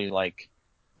actually like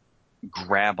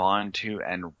grab onto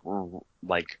and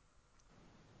like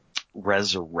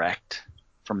resurrect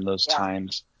from those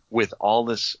times with all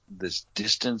this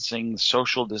distancing,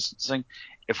 social distancing?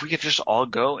 If we could just all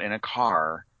go in a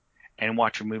car and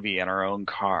watch a movie in our own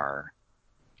car,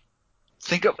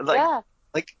 think of wouldn't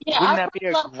that be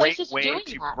a great way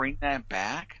to bring that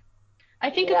back? I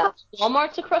think a couple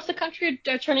Walmarts across the country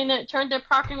are turned their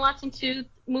parking lots into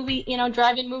movie, you know,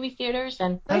 drive-in movie theaters,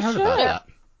 and I heard about that.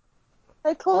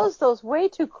 They closed those way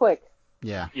too quick.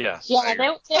 Yeah. Yes. Yeah,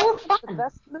 they were fun. The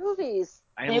best movies.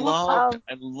 I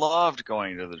loved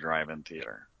going to the drive-in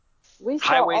theater. We saw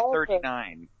Highway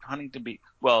 39, Huntington Beach.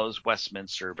 Well, it was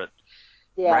Westminster, but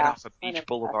right off of Beach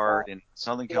Boulevard in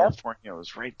Southern California. It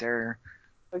was right there.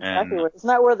 Exactly. Isn't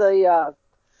that where the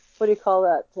what do you call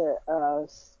that?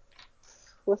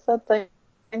 What's that thing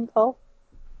called?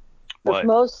 What?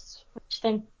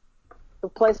 The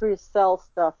place where you sell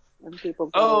stuff and people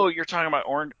go. Oh, you're talking about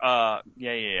Orange.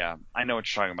 Yeah. I know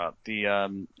what you're talking about. The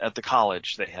at the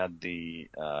college they had the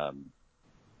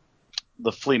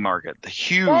the flea market, the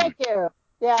huge, Thank you.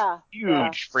 Yeah.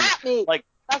 huge free, Swap meet. like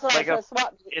That's what like I a said.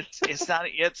 Swap meet.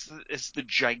 it's the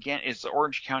gigantic, it's the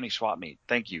Orange County swap meet.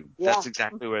 Thank you. Yeah. That's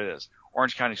exactly what it is.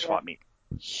 Orange County swap meet.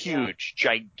 Huge,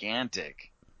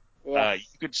 gigantic. Yes.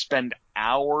 You could spend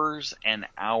hours and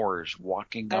hours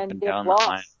walking up And and get down lost.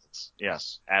 the aisles.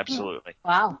 Yes, absolutely.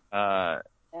 Wow.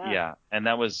 Yeah, and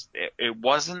that was it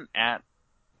wasn't at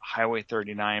Highway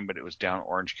 39, but it was down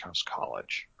Orange Coast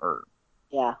College, or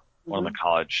Yeah. one of the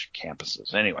college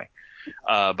campuses. Anyway,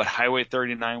 but Highway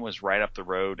 39 was right up the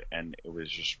road, and it was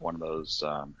just one of those.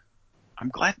 I'm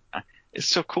glad. It's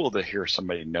so cool to hear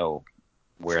somebody know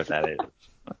where that is.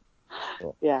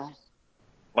 Yeah.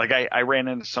 Like I ran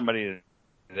into somebody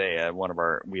today at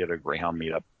we had a Greyhound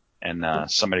meetup, and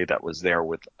somebody that was there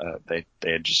with they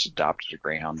had just adopted a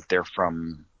Greyhound. They're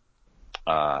from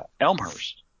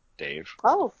Elmhurst, Dave.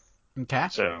 Oh. Okay.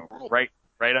 So right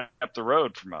up the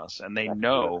road from us, and they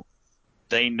know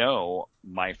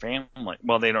my family.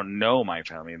 Well, they don't know my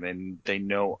family. They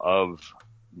know of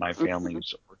my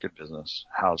family's orchid business,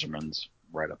 Hauserman's,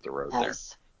 right up the road there.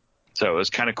 So it was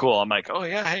kind of cool. I'm like, oh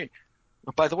yeah, hey.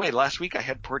 By the way, last week I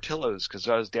had Portillo's because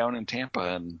I was down in Tampa,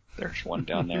 and there's one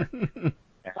down there. And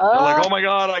they're like, oh my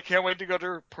God, I can't wait to go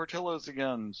to Portillo's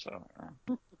again. So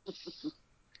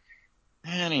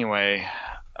anyway,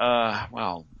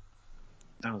 well,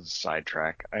 that was a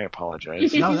sidetrack. I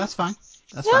apologize. No, that's fine.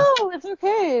 That's fine. No, it's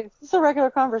okay. It's a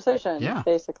regular conversation. Yeah.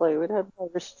 Basically, we'd have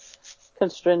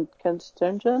contingents.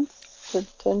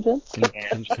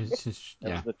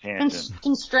 Yeah. The tangent.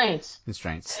 Constraints.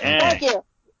 Constraints. Thank you.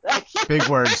 Big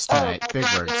words tonight. Big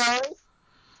words.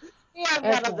 We have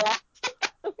none of that.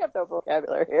 We have no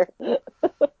vocabulary here.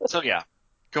 So yeah,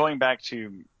 going back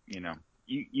to, you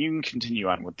can continue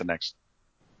on with the next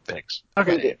picks.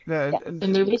 Okay. The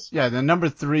movies? Yeah, the number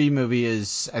 3 movie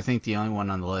is, I think, the only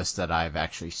one on the list that I've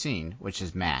actually seen, which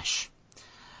is MASH.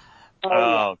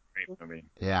 Oh, great movie.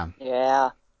 Yeah.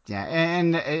 Yeah. Yeah,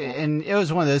 and it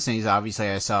was one of those things. Obviously,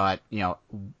 I saw it,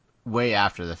 way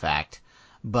after the fact,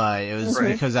 but it was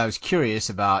because I was curious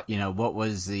about, what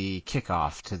was the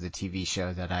kickoff to the TV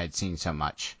show that I had seen so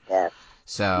much. Yes.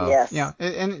 So,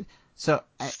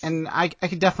 and I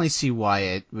could definitely see why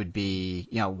it would be,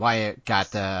 why it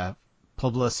got the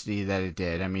publicity that it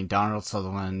did. I mean, Donald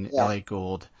Sutherland, Elliot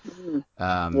Gould,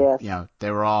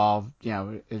 they were all,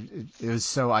 it was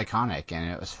so iconic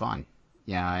and it was fun.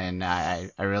 Yeah, and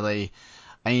I really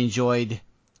enjoyed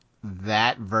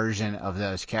that version of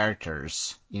those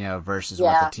characters, versus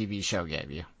what the TV show gave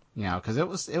you, because it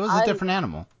was a different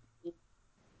animal.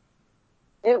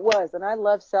 It was, and I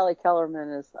love Sally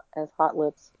Kellerman as Hot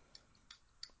Lips.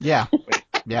 Yeah,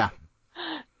 yeah.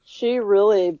 She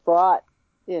really brought,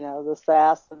 the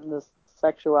sass and the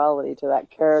sexuality to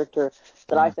that character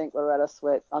that I think Loretta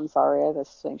Swit. I'm sorry, I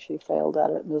just think she failed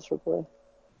at it miserably.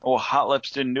 Oh, Hot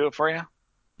Lips didn't do it for you?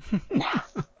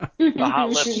 The Hot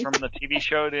Lips from the TV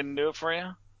show didn't do it for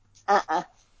you?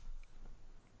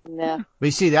 No. But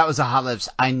you see, that was a Hot Lips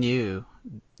I knew,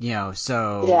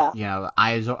 so,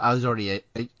 I was already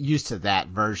used to that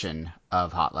version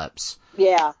of Hot Lips.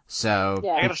 Yeah. So.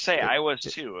 I gotta say, I was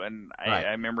too, and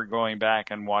I remember going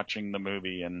back and watching the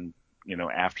movie and,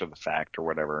 after the fact or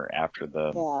whatever, after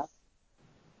the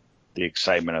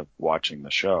excitement of watching the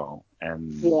show,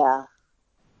 and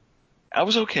I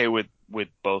was okay with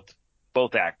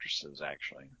both actresses,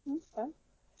 actually. Okay.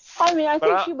 I mean, I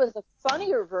think she was a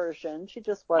funnier version. She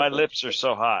just wasn't. My lips are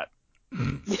so hot.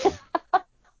 My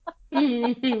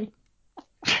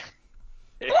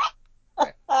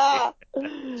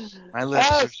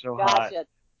lips are so hot.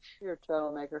 You're a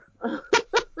troublemaker.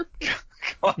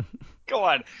 Go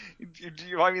on.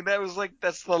 I mean,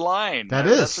 that's the line. That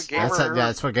is.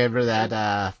 That's what gave her that,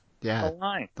 the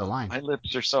line. The line. My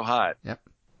lips are so hot. Yep.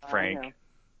 Frank.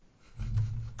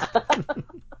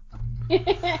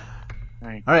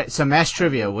 All right, so MASH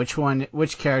trivia.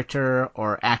 Which character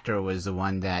or actor was the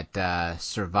one that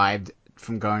survived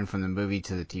from going from the movie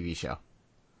to the TV show?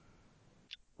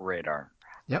 Radar.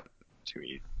 Yep. Too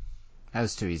easy. That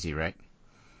was too easy, right?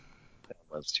 That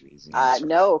was too easy.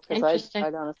 No, because I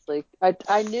honestly,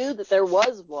 I knew that there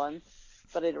was one,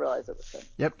 but I didn't realize it was him.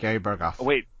 Yep, Gary Berghoff. Oh,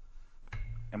 wait.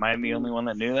 Am I the only one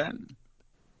that knew that?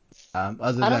 Other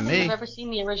I than don't me. think I've ever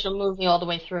seen the original movie all the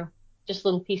way through. Just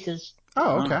little pieces.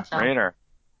 Oh, okay. So, Radar.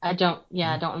 I don't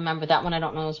remember that one. I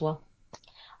don't know as well.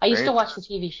 I used to watch the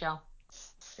TV show.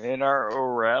 Radar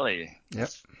O'Reilly. Yep.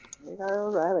 Radar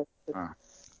O'Reilly.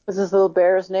 What's his little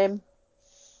bear's name?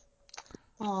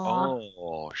 Aww.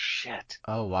 Oh, shit.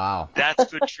 Oh, wow.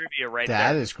 That's good trivia right there.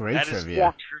 That is great trivia. That is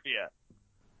good trivia.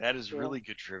 That is really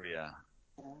good trivia.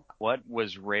 What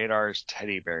was Radar's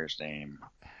teddy bear's name?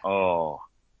 Oh,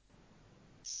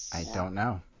 I don't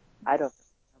know. I don't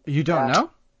You don't know?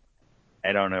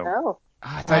 I don't know. know.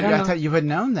 I don't know. thought you would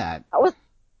known that. I was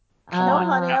Come no, on.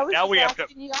 honey. I was Now just we have to-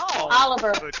 asking y'all.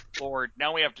 Oliver. Good Lord.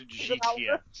 Now we have to do Is it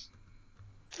Oliver?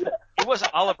 GTS. It was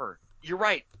Oliver. You're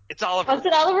right. It's Oliver. Was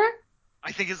it Oliver?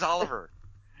 I think it's Oliver.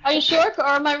 Are you sure? Or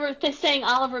am I saying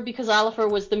Oliver because Oliver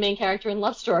was the main character in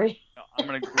Love Story? No, I'm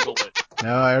going to Google it.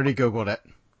 No, I already Googled it.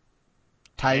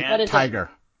 What is it? Tiger.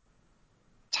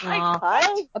 Tiger.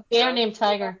 Hi. A bear named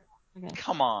Tiger. Okay.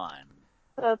 Come on.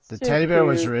 That's The too teddy bear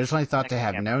was cute. originally thought to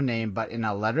have Yep. no name, but in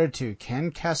a letter to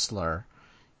Ken Kessler,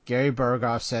 Gary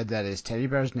Berghoff said that his teddy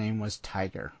bear's name was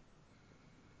Tiger.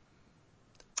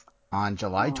 On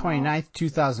July 29th,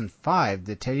 2005,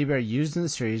 the teddy bear used in the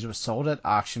series was sold at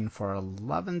auction for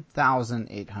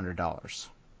 $11,800.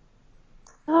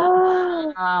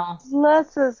 Wow.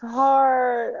 Bless his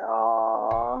heart.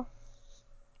 Aww.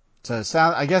 So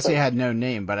I guess he had no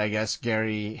name, but I guess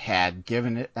Gary had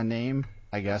given it a name.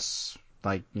 I guess,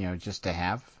 just to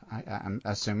have. I'm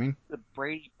assuming. The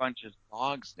Brady Bunch's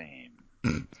dog's name. I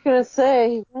was gonna say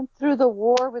he went through the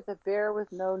war with a bear with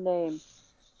no name.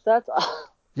 That's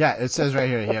Yeah, it says right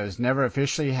here he was never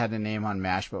officially had a name on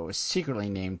MASH, but was secretly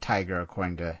named Tiger,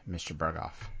 according to Mr.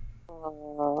 Berghoff.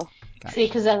 See,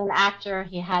 because as an actor,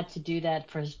 he had to do that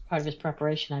for part of his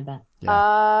preparation, I bet. Yeah.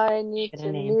 I need Get a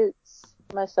to name. mute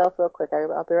myself real quick.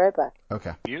 I'll be right back.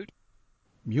 Okay. Mute?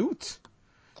 Mute?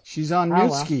 She's on Oh, mute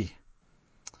well. ski.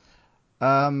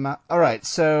 All right,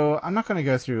 so I'm not going to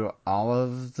go through all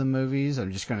of the movies.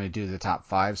 I'm just going to do the top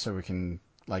 5 so we can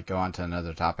go on to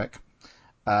another topic.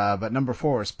 But number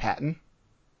 4 is Patton.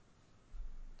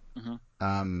 Mhm.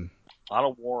 A A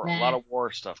lot Nah. of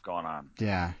war stuff going on.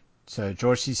 Yeah. So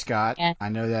George C. Scott. Yeah. I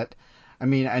know that. I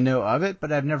mean, I know of it,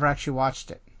 but I've never actually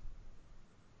watched it.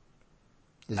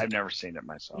 I've never seen it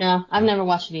myself. No, I've never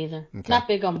watched it either. Okay. Not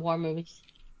big on war movies.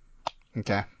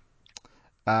 Okay.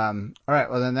 All right.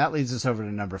 Well, then that leads us over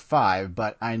to number 5,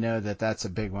 but I know that that's a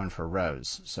big one for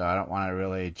Rose, so I don't want to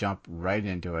really jump right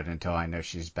into it until I know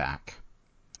she's back.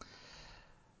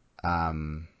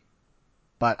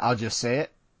 But I'll just say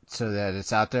it so that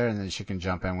it's out there, and then she can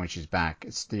jump in when she's back.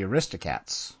 It's the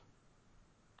Aristocats.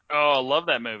 Oh, I love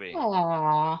that movie.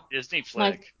 Aww. Disney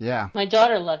flick. Yeah. My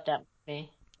daughter loved that movie.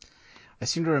 I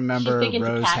seem to remember She's big into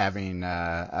Rose cats.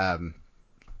 having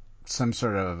some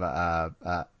sort of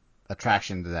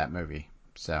attraction to that movie.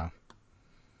 So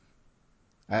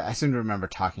I seem to remember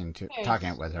talking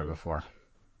it with her before.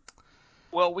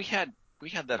 Well, we had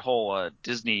that whole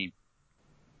Disney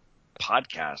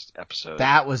podcast episode.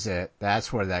 That was it.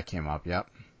 That's where that came up. Yep.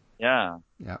 Yeah.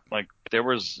 Yep.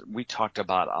 We talked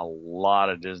about a lot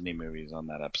of Disney movies on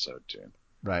that episode too.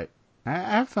 Right. I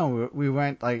have fun. We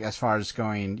went as far as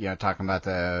going, talking about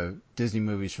the Disney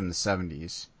movies from the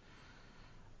 70s.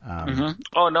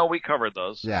 Oh no, we covered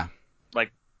those. Yeah.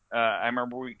 I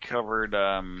remember we covered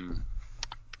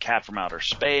Cat from Outer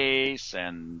Space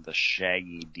and the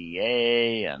Shaggy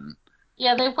DA and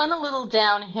Yeah, they went a little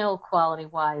downhill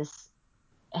quality-wise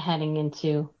heading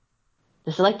into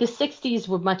this. The 60s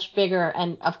were much bigger,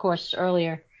 and of course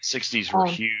earlier. 60s were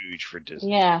huge for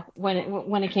Disney. Yeah,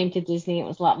 when it came to Disney, it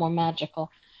was a lot more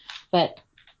magical. But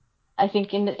I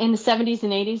think in the 70s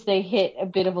and 80s, they hit a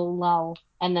bit of a lull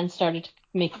and then started to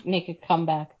make a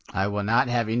comeback. I will not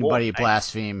have anybody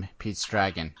blaspheme Pete's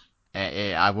Dragon.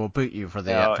 I will boot you from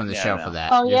the show for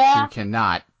that. Oh, yeah? You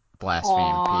cannot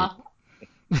blaspheme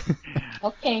Pete.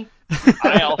 Okay.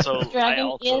 I loved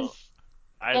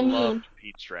immune.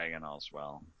 Pete's Dragon as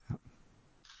well.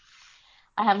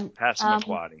 I haven't.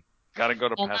 Passamaquoddy. Gotta go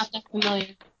to Not that familiar.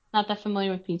 Not that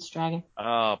familiar with Pete's Dragon.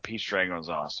 Oh, Pete's Dragon was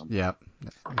awesome. Yep.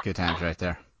 Good times right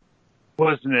there.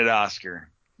 Wasn't it, Oscar?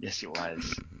 Yes, it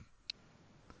was.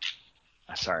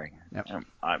 Sorry. Yep.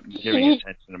 I'm giving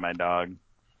attention to my dog.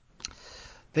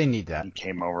 They need that. He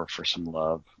came over for some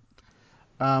love.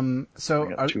 So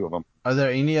I got 2 of them. Are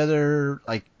there any other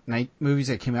movies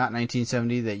that came out in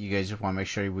 1970 that you guys just want to make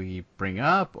sure we bring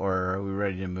up, or are we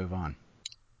ready to move on?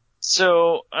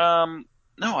 So,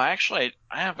 no, actually,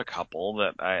 I have a couple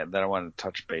that I want to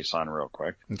touch base on real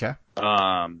quick. Okay.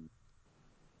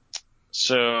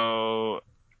 So,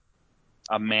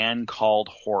 A Man Called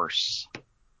Horse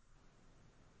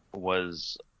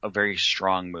was a very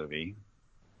strong movie,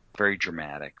 very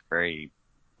dramatic, very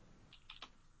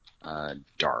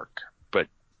dark, but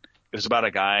it was about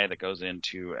a guy that goes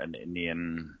into an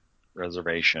Indian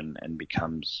reservation and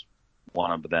becomes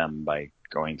one of them by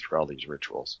going through all these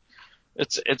rituals.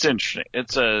 It's interesting.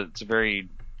 It's a very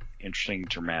interesting,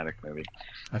 dramatic movie.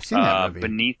 I've seen that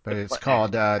movie, but it's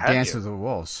called Dance of the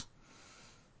Wolves.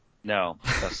 No,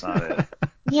 that's not it.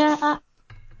 Yeah,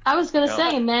 I was gonna Yeah.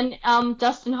 say, and then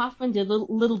Dustin Hoffman did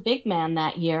Little Big Man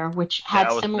that year, which had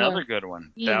That was similar another good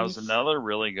one. That was themes. another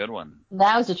really good one.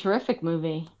 That was a terrific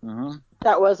movie. Mm-hmm.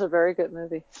 That was a very good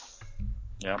movie.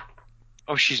 Yep.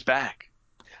 Oh, she's back.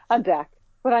 I'm back.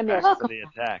 What I Back missed. for the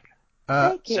attack.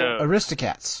 Thank you. So,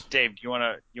 Aristocats. Dave, you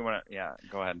wanna? Yeah,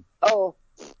 go ahead. Oh,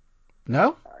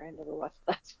 No? sorry, I never watched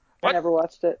that. What? I never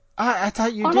watched it. I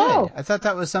thought you Oh, did. no. I thought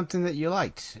that was something that you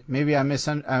liked. Maybe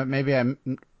maybe I'm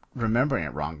remembering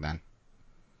it wrong then.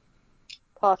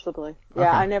 Possibly. Yeah, Okay.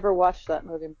 I never watched that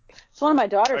movie. It's one of my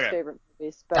daughter's Okay. favorite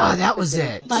movies. But Oh, that was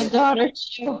it. My daughter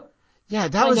too. Yeah,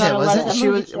 that My was it, daughter wasn't loved it? that She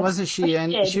movie was too. wasn't she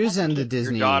in She she was did. in the Your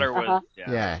Disney. daughter was. Uh-huh.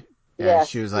 Yeah. Yes,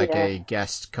 She was like yeah. a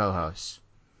guest co-host.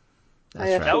 That's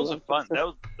yeah, right. That was a fun.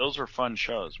 Those were fun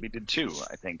shows. We did 2,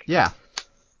 I think. Yeah.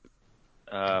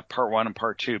 Part 1 and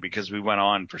part 2 because we went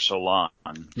on for so long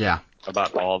Yeah.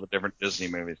 about all the different Disney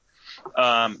movies.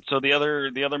 So the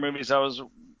other movies I was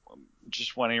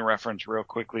just wanting to reference real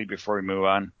quickly before we move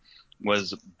on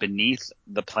was Beneath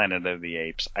the Planet of the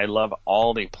Apes. I love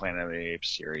all the Planet of the Apes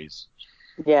series.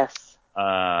 Yes.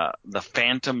 The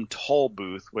Phantom Toll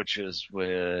Booth, which is it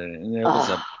was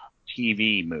a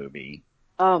TV movie,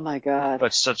 Oh my God.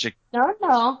 but such a No.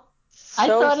 I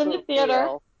So saw it in the theater.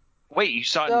 surreal. wait. You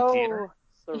saw it in the theater?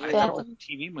 So I thought it surreal. was a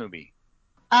TV movie.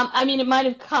 I mean, it might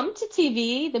have come to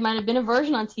TV. There might have been a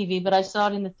version on TV, but I saw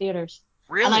it in the theaters.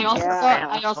 Really? And I also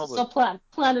Yeah. saw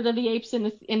Planet of the Apes in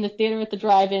the theater at the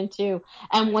drive-in too,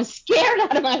 and was scared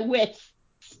out of my wits.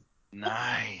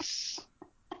 Nice.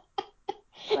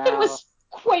 Wow. It was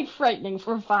quite frightening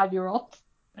for a 5-year-old.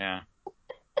 Yeah.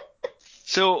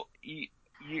 So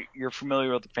you're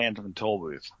familiar with the Phantom Toll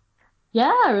Booth?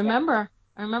 Yeah, I remember.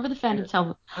 I remember the Phantom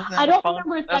Toll. Wasn't I that don't fun?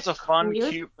 remember it That's that a fun, clear.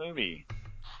 cute movie.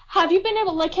 Have you been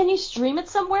able, can you stream it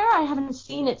somewhere? I haven't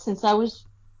seen it since I was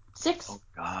 6. Oh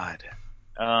God.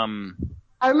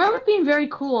 I remember it being very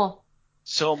cool.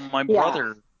 So my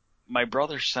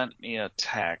brother sent me a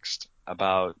text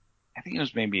about, I think it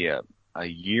was maybe a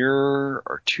year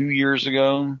or 2 years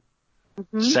ago,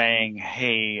 saying,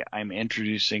 "Hey, I'm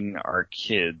introducing our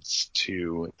kids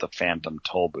to the Phantom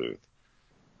Toll Booth."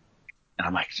 And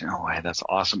I'm like, "No way, that's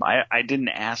awesome." I didn't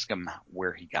ask him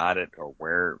where he got it or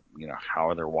where,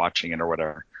 how they're watching it or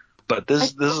whatever. But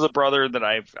this is a brother that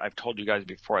I've told you guys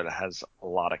before that has a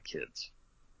lot of kids.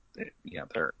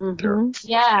 They're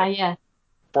Yeah.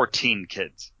 14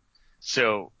 kids.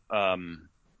 So I'm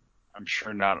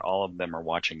sure not all of them are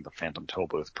watching the Phantom Toll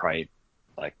Booth. Probably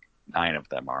like 9 of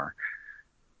them are.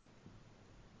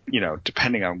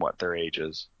 Depending on what their age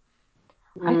is.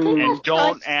 I think And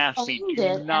don't ask me.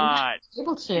 Do not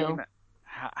able to.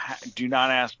 do not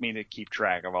ask me to keep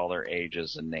track of all their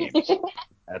ages and names.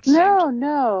 That's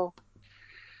No.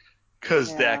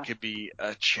 because that could be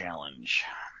a challenge.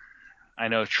 I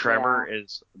know Trevor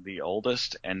is the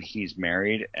oldest, and he's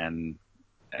married, and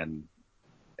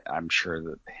I'm sure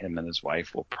that him and his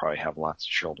wife will probably have lots of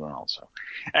children also.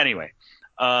 Anyway,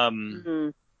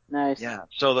 Nice. yeah.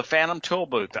 So the Phantom Toll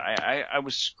Booth, I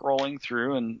was scrolling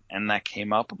through, and that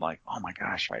came up. I'm like, oh my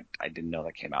gosh, I didn't know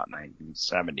that came out in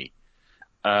 1970.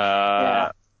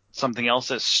 Something else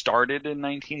that started in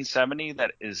 1970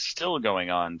 that is still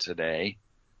going on today.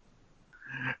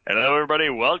 Hello, everybody.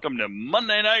 Welcome to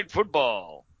Monday Night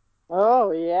Football.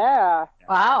 Oh, yeah.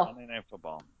 Wow. Monday Night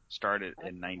Football started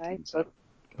in 1970.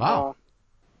 Wow.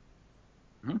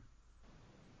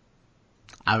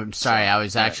 I'm sorry, I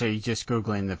was actually just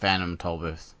Googling the Phantom Toll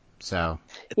Booth. So.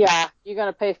 Yeah, you're going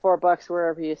to pay $4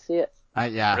 wherever you see it.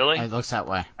 Yeah. Really? It looks that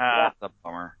way. That's a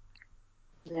bummer.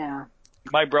 Yeah.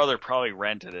 My brother probably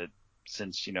rented it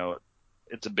since,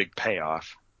 it's a big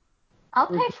payoff. I'll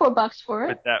pay $4 for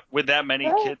it. With that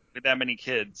many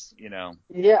kids,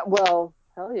 Yeah, well,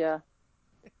 hell yeah.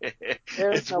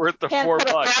 it's worth the can't $4. Put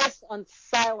a price on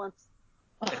silence.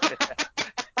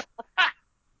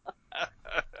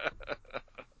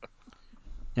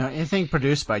 Anything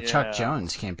produced by Chuck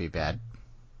Jones can't be bad.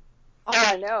 Oh,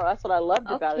 I know. That's what I loved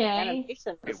about it.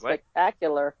 Animation was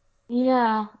spectacular.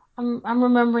 Yeah, I'm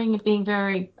remembering it being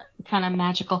very kind of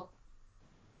magical.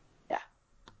 Yeah.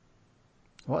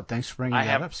 Well, thanks for bringing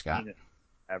that up, Scott.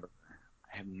 I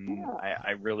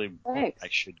really Thanks. I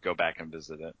should go back and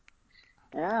visit it.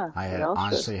 Yeah. I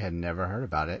honestly had never heard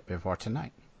about it before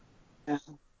tonight. Yeah.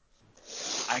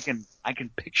 I can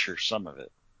picture some of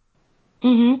it.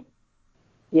 Mm-hmm.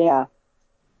 Yeah.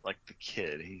 Like the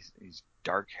kid, he's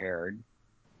dark haired.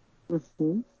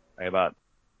 Mm-hmm. About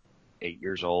 8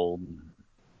 years old,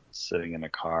 sitting in a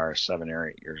car, 7 or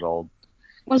 8 years old.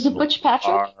 Was it Butch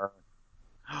Patrick?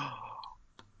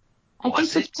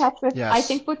 Was Butch Patrick. Yes. I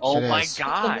think Butch. Oh my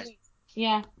God!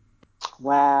 Yeah.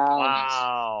 Wow.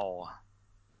 Wow.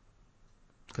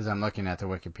 Because I'm looking at the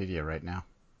Wikipedia right now.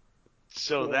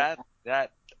 So Yeah.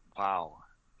 wow,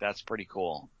 that's pretty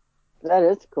cool. That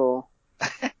is cool.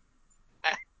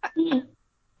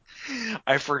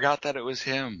 I forgot that it was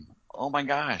him. Oh my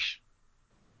gosh.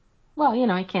 Well,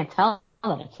 I can't tell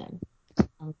that it's him.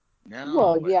 No.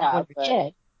 Well, but- yeah, When we but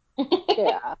did.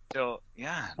 yeah. So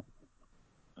yeah.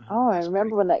 Oh, I That's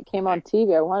remember pretty when that came on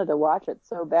TV. I wanted to watch it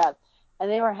so bad, and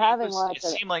they were having It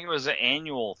seemed like it was an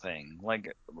annual thing,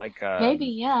 like Maybe,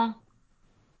 yeah.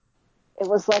 it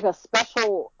was like a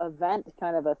special event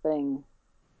kind of a thing,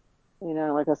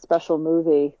 like a special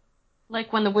movie.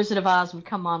 Like when the Wizard of Oz would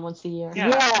come on once a year.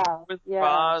 Yeah, with yeah.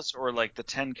 Oz, or like the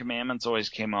Ten Commandments always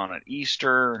came on at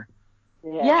Easter.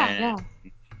 Yeah,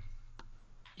 And-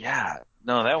 Yeah.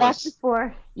 No, that That's was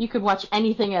before you could watch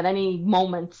anything at any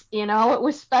moment. It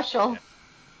was special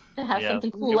to have Yeah, something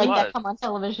cool it like was. that come on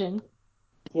television.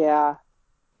 Yeah.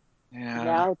 yeah.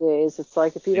 Nowadays, it's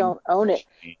like if you Things don't own it,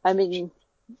 changed. I mean,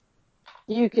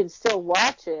 you can still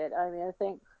watch it. I mean, I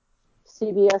think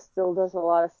CBS still does a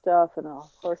lot of stuff, and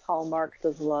of course Hallmark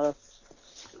does a lot of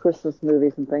Christmas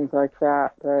movies and things like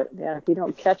that. But yeah, if you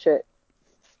don't catch it,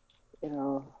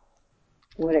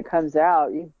 when it comes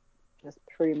out, you just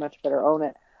pretty much better own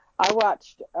it. I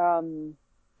watched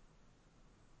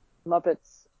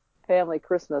Muppets Family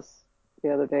Christmas the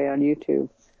other day on YouTube,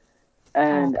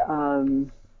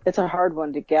 and it's a hard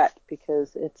one to get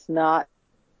because it's not.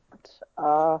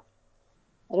 I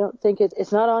don't think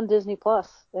it's not on Disney Plus.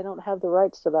 They don't have the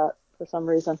rights to that for some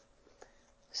reason.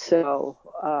 So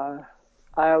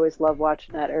I always love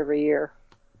watching that every year,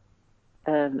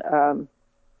 and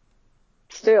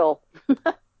still,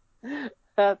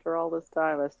 after all this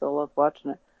time, I still love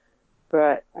watching it.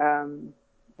 But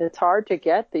it's hard to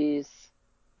get these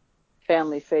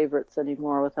family favorites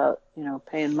anymore without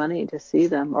paying money to see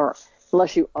them, or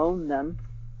unless you own them,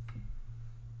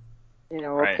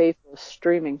 or Right. pay for a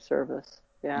streaming service.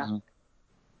 Yeah. Mhm.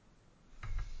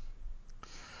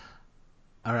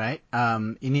 All right.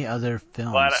 Any other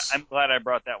films? I'm glad I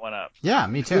brought that one up. Yeah,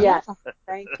 me too. Yes.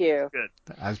 Thank you. Good.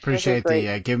 I appreciate Those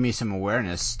are the give me some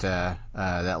awareness to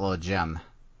that little gem.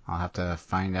 I'll have to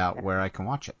find out where I can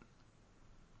watch it.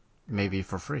 Maybe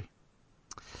for free.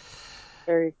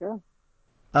 There you go.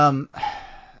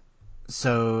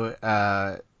 So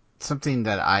something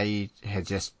that I had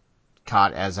just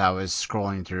caught as I was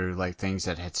scrolling through like things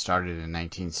that had started in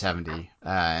 1970,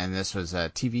 and this was a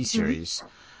TV series.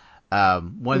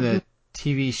 One of the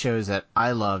TV shows that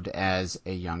I loved as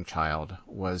a young child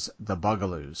was The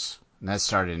Bugaloos, and that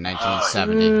started in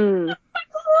 1970.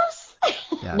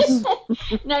 Yes.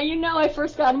 Now I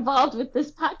first got involved with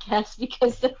this podcast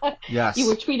because Yes. you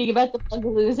were tweeting about the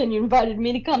Bugaloos and you invited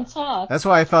me to come talk. That's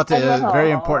why I felt it was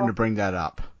very Aw. important to bring that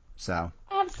up. So.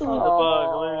 Absolutely. The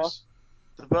Bugaloos.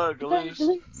 The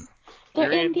Bugaloos.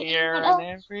 They're in the air and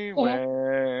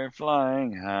everywhere,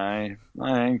 flying high,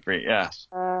 flying free. Yes.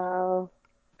 I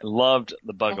loved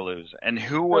the Bugaloos. And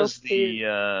who was the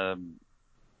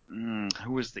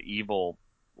evil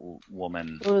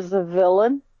woman? Who was the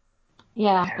villain?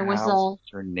 Yeah, it was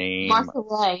What's her name? Martha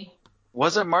Ray.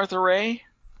 Was it Martha Ray?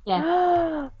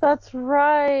 Yeah. That's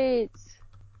right.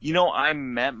 I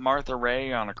met Martha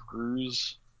Ray on a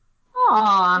cruise.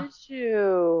 Aww. Did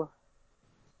you?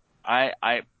 I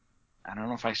don't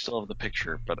know if I still have the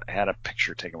picture, but I had a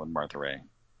picture taken with Martha Ray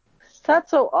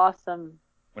That's so awesome.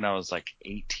 when I was like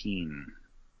 18.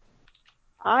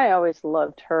 I always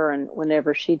loved her, and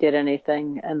whenever she did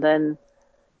anything, and then,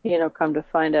 come to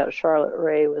find out Charlotte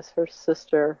Rae was her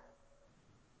sister,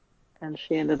 and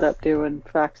she ended up doing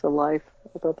Facts of Life.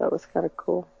 I thought that was kind of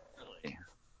cool. Really?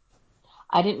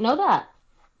 I didn't know that.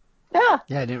 Yeah,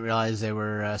 Yeah, I didn't realize they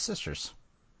were sisters.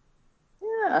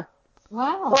 yeah.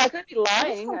 Wow. Well, I could be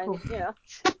lying. That's so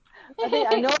cool.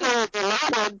 I know they're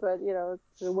related, but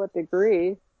to what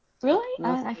degree? Really?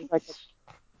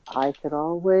 I could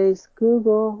always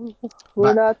Google.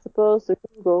 We're not supposed to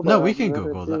Google. No, but we I'm can gonna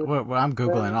Google do that. it. I'm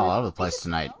Googling all over the place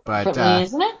tonight. But Differently,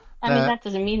 isn't it? I mean, the- that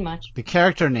doesn't mean much. the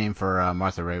character name for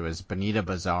Martha Ray was Benita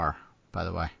Bazar, by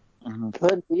the way.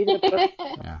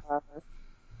 Yeah.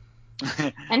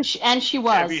 And she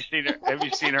was. Have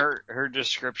you seen her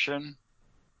description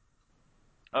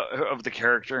of the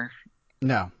character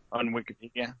No. on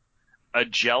Wikipedia? A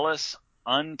jealous,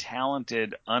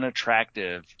 untalented,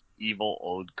 unattractive, evil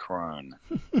old crone.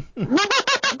 A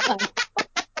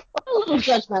little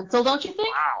judgmental, don't you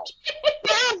think? Wow.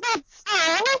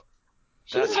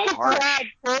 That's She's harsh.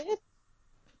 bad,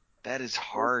 That is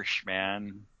harsh,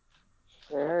 man.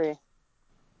 Very.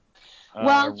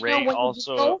 Well, Ray when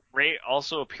Ray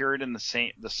also appeared in the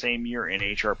same year in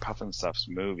H.R. Pufnstuf's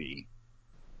movie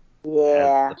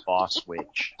Yeah. as the Boss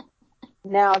Witch.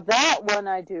 Now that one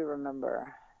I do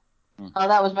remember. Oh,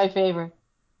 that was my favorite.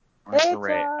 Martha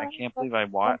Raye. I can't believe I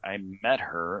met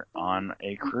her on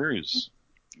a cruise.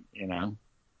 You know.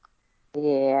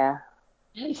 Yeah.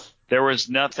 Nice. There was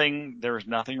nothing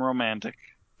romantic.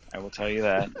 I will tell you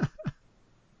that.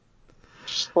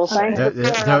 Well, thanks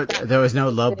for There was no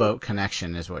love boat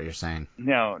connection, is what you're saying.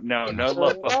 No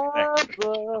love boat connection.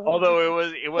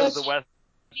 Although it was the West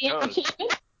Coast.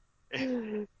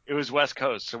 It was West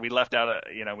Coast, so we left out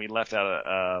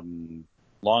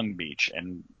Long Beach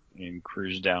and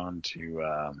cruised down to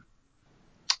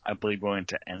I believe we went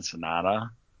to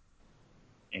Ensenada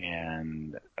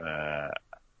and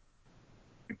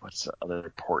what's the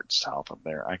other port south of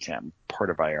there?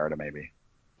 Puerto Vallarta maybe.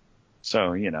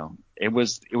 So, it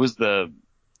was the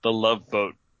Love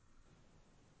Boat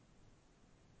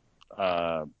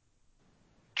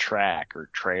track or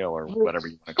trail or whatever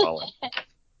you want to call it.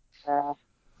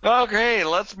 Okay,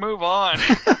 let's move on.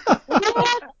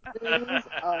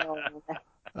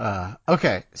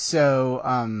 Okay,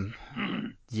 so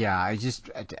yeah, I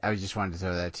just wanted to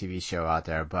throw that TV show out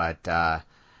there, but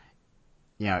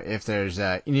if there's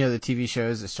any other TV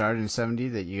shows that started in the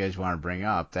 70s that you guys want to bring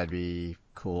up, that'd be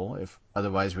cool. If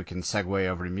otherwise, we can segue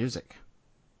over to music.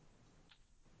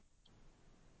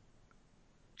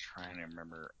 Trying to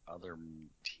remember other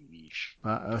TV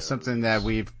shows. Something that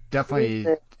we've definitely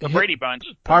the Brady Bunch.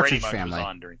 Partridge the Brady Family. Bunch was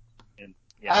on during.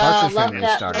 Partridge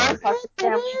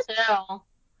Family started.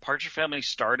 Partridge Family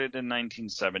started in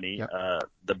 1970. Yep.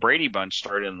 The Brady Bunch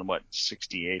started in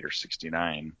 68 or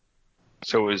 69.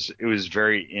 So it was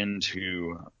very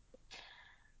into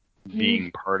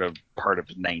being part of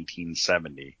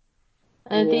 1970.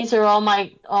 These are all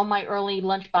my early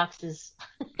lunch boxes.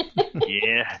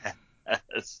 Yeah,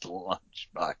 lunch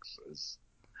boxes.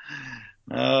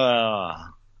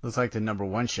 Looks like the number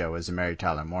one show was the Mary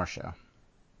Tyler Moore Show.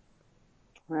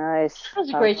 Nice. That was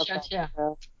a great show,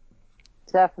 too.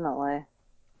 Definitely.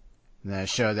 The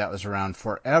show that was around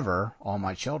forever, All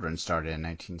My Children, started in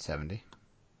 1970.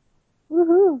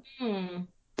 Woohoo!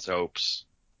 Soaps.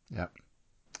 Yep.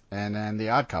 And then The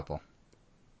Odd Couple.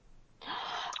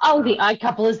 Oh, The Odd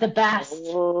Couple is the best.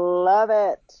 Love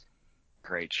it.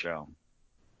 Great show.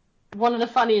 One of the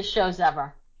funniest shows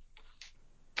ever.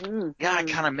 Yeah, I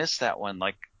kind of missed that one.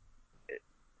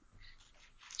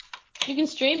 You can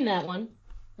stream that one.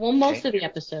 Well, most of the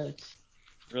episodes.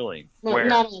 Really? No, Where?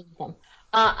 not all of them.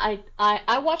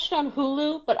 I watched it on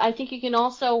Hulu, but I think you can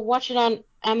also watch it on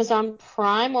Amazon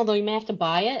Prime, although you may have to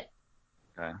buy it.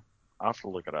 Okay. I'll have to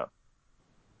look it up.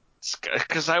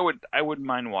 Because I wouldn't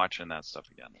mind watching that stuff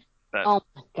again. Oh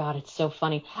my God, it's so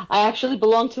funny. I actually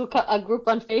belong to a group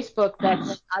on Facebook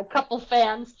that's Odd Couple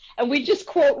fans, and we just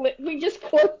quote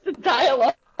the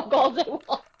dialogue all day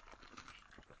long.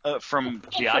 From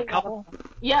The Odd Couple?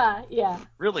 Yeah.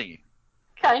 Really?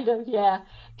 Kind of, yeah.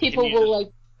 People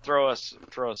will throw us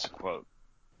a quote.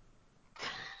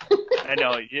 I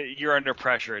know you're under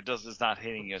pressure. It's not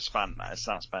hitting you. It's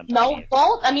not spontaneous. No,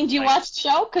 Bones. I mean, do you watch the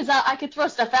show? Because I could throw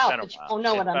stuff out, but you won't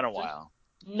know what I'm. It's been a while.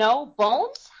 No,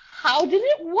 Bones. How did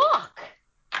it walk?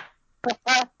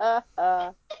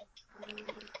 I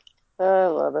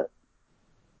love it.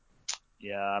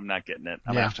 Yeah, I'm not getting it.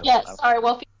 Sorry.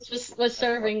 Well, he was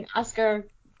serving Oscar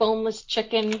boneless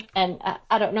chicken, and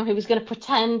I don't know. He was going to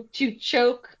pretend to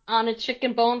choke on a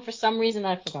chicken bone for some reason.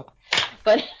 I forgot.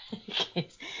 But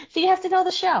so you have to know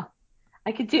the show.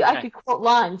 I could quote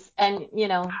lines, and if you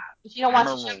don't watch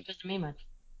the show, it doesn't mean much.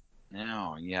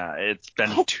 No, yeah, it's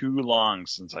been too long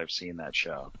since I've seen that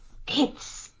show.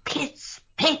 Pits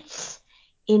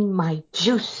in my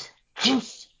juice.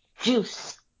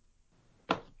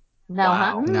 No, wow.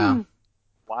 huh? No.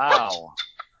 Wow.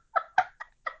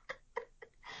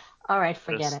 All right,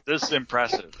 forget it. This is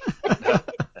impressive.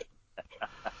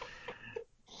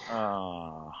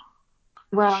 Oh.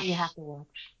 Well, you have to watch.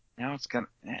 Now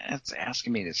it's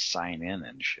asking me to sign in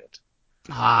and shit.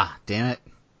 Ah, damn it.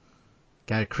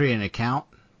 Gotta create an account?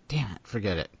 Damn it,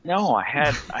 forget it. No, I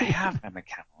have an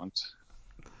account.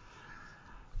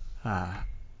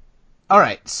 All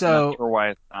right, so. Not sure why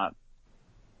it's not.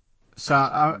 So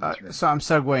I'm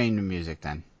segueing to music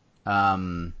then.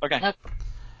 Okay.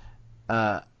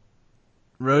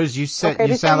 Rose, you sound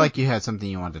like you had something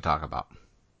you wanted to talk about.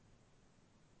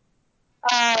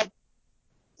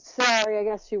 Sorry, I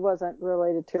guess she wasn't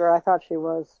related to her. I thought she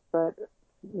was, but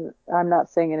I'm not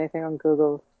seeing anything on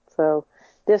Google. So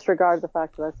disregard the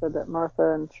fact that I said that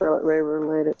Martha and Charlotte Rae were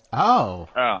related. Oh.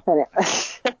 Anyway.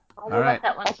 All right.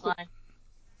 That one slide.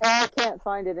 I can't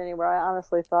find it anywhere. I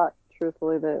honestly thought,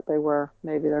 truthfully, that they were.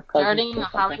 Maybe they're cousins. Starting a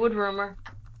Hollywood rumor.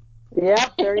 Yeah,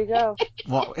 there you go.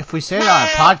 Well, if we say it on a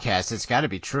podcast, it's got to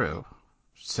be true.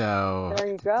 So There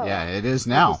you go. yeah, it is If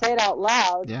now. you say it out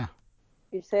loud, Yeah.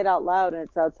 you say it out loud and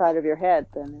it's outside of your head,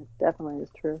 then it definitely is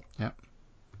true. Yep.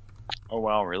 Oh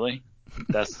wow, really?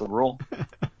 That's the rule?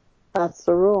 That's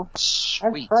the rule. Sweet.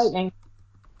 That's frightening.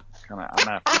 I'm gonna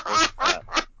have to work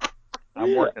that.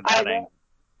 I'm working that angle.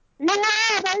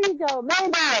 Yeah, there you go. $1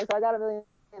 million. I got $1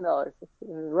 million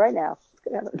right now. It's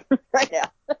gonna happen right now.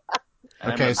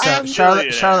 Okay, so I'm a Charlotte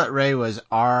billionaire. Ray was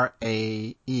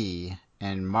R-A-E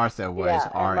and Martha was Yeah,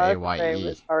 and Martha Ray R-A-Y-E.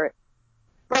 was R.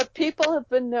 But people have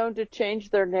been known to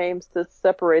change their names to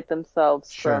separate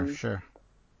themselves from. Sure.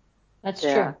 That's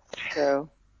Yeah. true. So,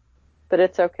 but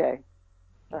it's okay.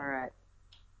 All right.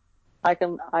 I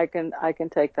can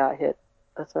take that hit.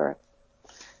 That's all right.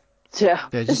 Yeah.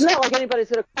 Yeah, It's not like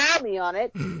anybody's gonna call me on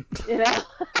it, you know.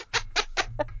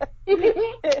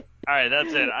 All right,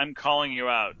 that's it. I'm calling you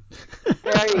out.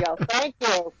 There you go. Thank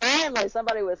you. Finally,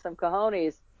 somebody with some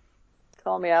cojones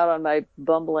call me out on my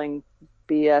bumbling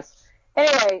BS.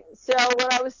 Anyway, so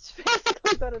what I was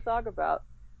basically going to talk about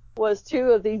was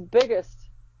two of the biggest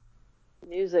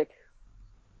music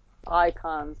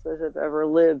icons that have ever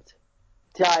lived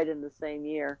died in the same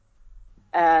year.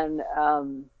 And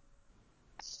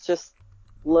it's just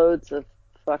loads of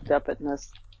fucked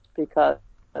upness because,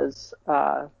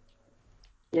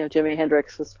 Jimi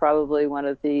Hendrix was probably one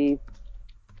of the,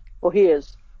 well, he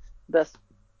is the best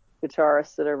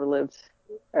guitarist that ever lived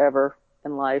ever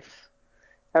in life.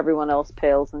 Everyone else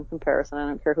pales in comparison. I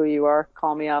don't care who you are.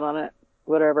 Call me out on it.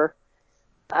 Whatever.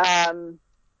 And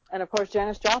of course,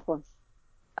 Janis Joplin.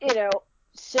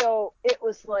 So it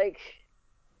was like,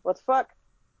 what the fuck?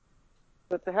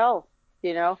 What the hell?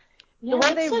 Yeah, the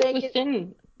way they it's like make it.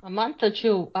 within a month or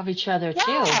two of each other too.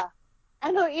 Yeah.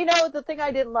 I know. The thing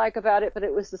I didn't like about it, but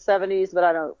it was the 70s. But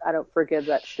I don't forgive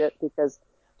that shit because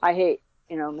I hate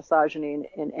misogyny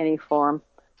in any form,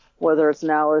 whether it's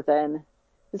now or then.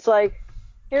 It's like,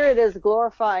 here it is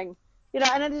glorifying,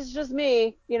 and it is just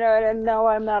me, and no,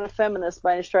 I'm not a feminist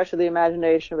by any stretch of the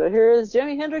imagination, but here is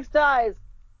Jimi Hendrix dies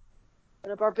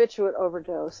in a barbiturate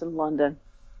overdose in London.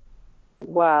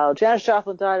 Wow. Janis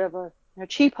Joplin died of a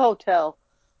cheap hotel.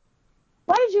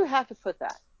 Why did you have to put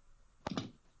that?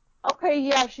 Okay,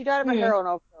 yeah, she died of a heroin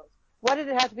overdose. Why did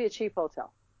it have to be a cheap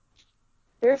hotel?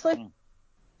 Seriously?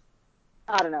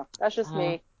 I don't know. That's just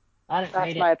me. That's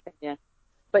my opinion.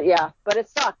 But yeah, but it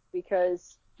sucked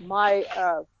because my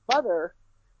mother,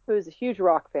 who's a huge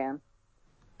rock fan,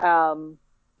 and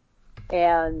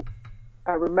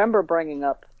I remember bringing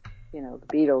up, the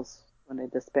Beatles when they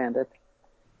disbanded,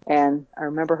 and I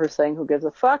remember her saying, "Who gives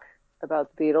a fuck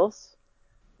about the Beatles?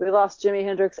 We lost Jimi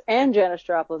Hendrix and Janis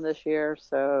Joplin this year,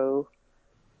 so,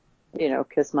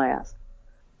 kiss my ass."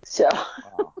 So,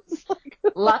 wow.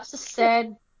 Lots of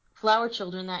sad flower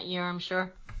children that year, I'm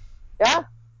sure. Yeah.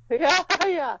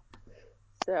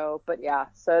 So, but yeah,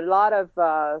 so a lot of,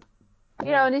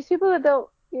 and these people that don't,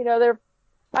 I know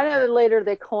that later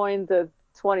they coined the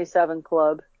 27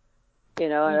 Club,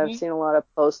 and I've seen a lot of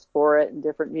posts for it in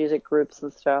different music groups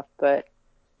and stuff, but,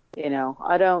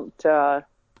 I don't,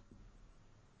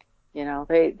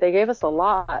 they gave us a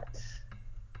lot.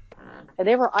 And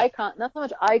they were not so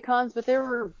much icons, but they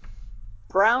were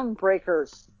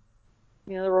groundbreakers.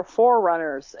 They were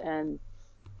forerunners, and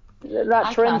they're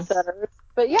not Icons. trendsetters,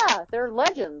 but yeah, they're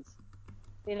legends.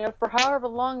 For however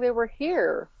long they were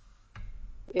here,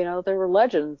 they were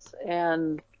legends,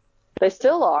 and they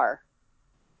still are.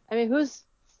 I mean, who's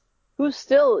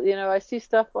still, I see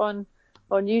stuff on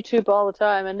YouTube all the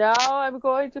time, and now I'm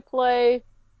going to play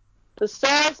the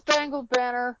Star Spangled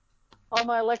Banner on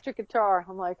my electric guitar.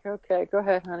 I'm like, okay, go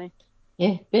ahead, honey.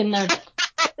 Yeah, been there,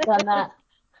 done that.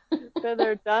 Been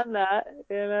there, done that,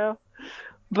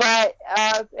 But,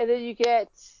 and then you get,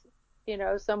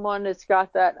 someone that's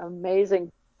got that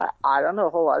amazing, I don't know a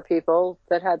whole lot of people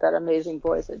that had that amazing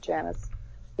voice at Janis,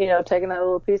 taking that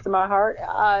little piece of my heart.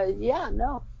 Yeah,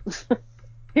 no.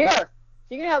 Here,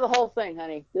 you can have the whole thing,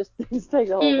 honey. Just take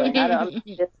the whole thing. I don't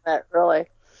understand that really.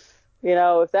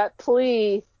 If that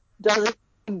plea doesn't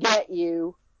get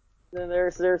you, then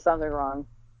there's something wrong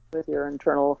with your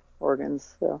internal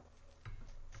organs. So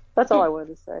that's all I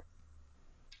wanted to say.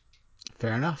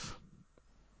 Fair enough.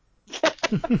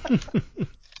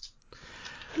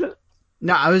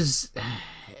 No,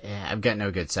 I've got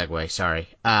no good segue, sorry.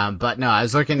 But no, I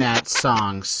was looking at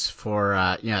songs for,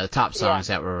 the top songs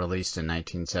that were released in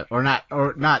 1970,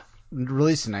 or not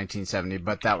released in 1970,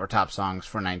 but that were top songs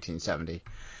for 1970.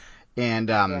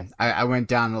 And, I went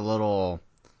down a little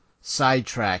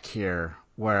sidetrack here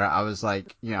where I was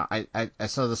like, I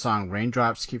saw the song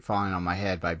Raindrops Keep Falling on My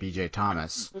Head by B.J.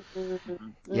 Thomas.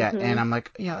 Yeah, and I'm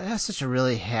like, that's such a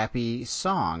really happy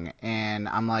song. And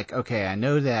I'm like, okay, I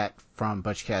know that from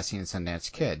Butch Cassidy and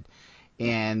Sundance Kid.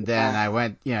 And then I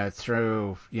went,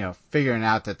 through, figuring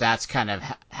out that that's kind of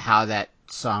how that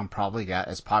song probably got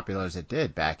as popular as it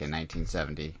did back in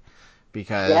 1970.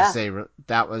 Because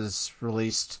that was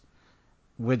released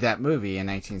with that movie in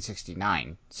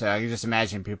 1969. So I can just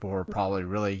imagine people were probably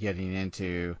really getting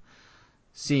into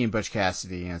seeing Butch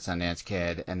Cassidy and Sundance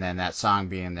Kid, and then that song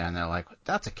being there, and they're like,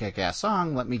 that's a kick-ass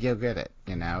song, let me go get it,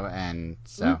 and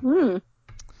so...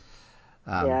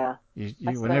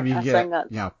 whenever you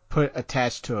get put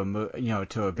attached to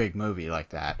to a big movie like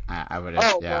that, I would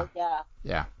have,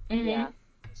 yeah. Mm-hmm. Yeah.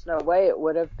 There's no way it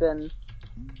would have been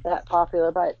that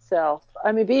popular by itself.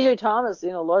 I mean, B.J. Thomas,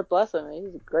 Lord bless him,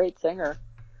 he's a great singer,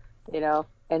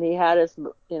 and he had his,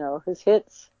 his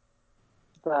hits.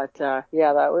 But, that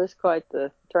was quite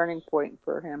the turning point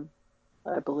for him,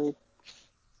 I believe.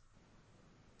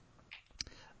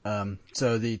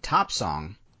 So the top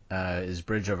song is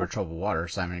Bridge Over Troubled Water,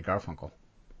 Simon and Garfunkel.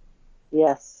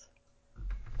 Yes.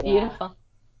 Beautiful.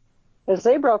 Because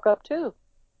they broke up, too.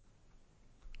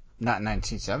 Not in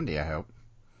 1970, I hope.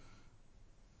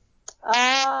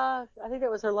 I think that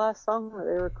was her last song that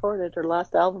they recorded, her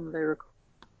last album they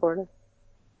recorded.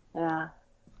 Yeah.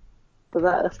 So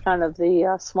that's kind of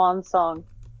the swan song,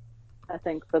 I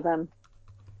think, for them.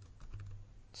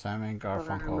 Simon and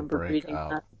Garfunkel break break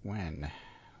up up when?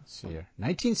 Let's see here.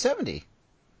 1970.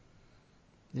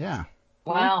 Yeah.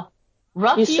 Wow.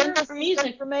 Rough You year send us for this music.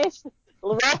 information.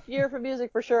 Rough year for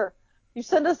music, for sure. You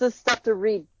send us this stuff to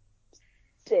read.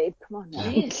 Dave, come on now.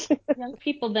 Jeez. Young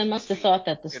people then must have thought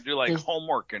that You could do like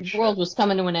homework and the shit. world was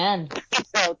coming to an end.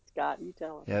 Oh, Scott, you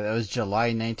tell him. Yeah, that was July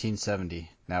 1970.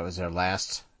 That was their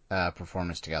last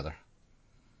performance together.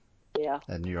 Yeah.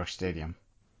 At New York Stadium.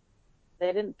 They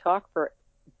didn't talk for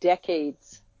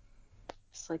decades.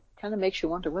 It's like, kind of makes you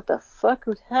wonder what the fuck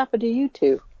would happen to you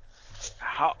two.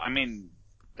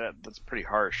 That's pretty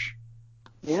harsh.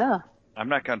 Yeah. I'm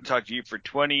not going to talk to you for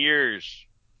 20 years.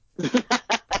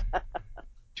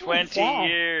 20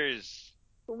 years.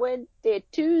 20.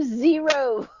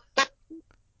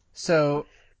 So,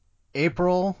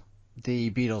 April, the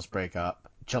Beatles break up.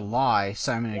 July,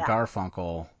 Simon and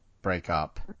Garfunkel break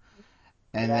up.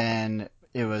 And then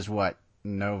it was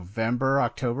November,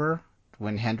 October,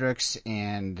 when Hendrix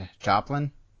and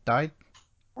Joplin died?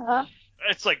 Uh-huh.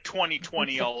 It's like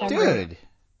 2020 all over. Dude,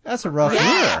 that's a rough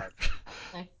year.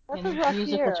 That's a rough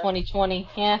Musical year. 2020,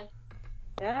 yeah.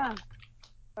 Yeah.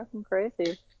 Fucking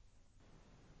crazy.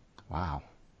 Wow.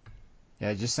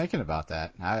 Yeah, just thinking about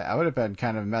that. I would have been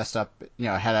kind of messed up,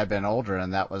 had I been older,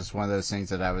 and that was one of those things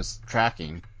that I was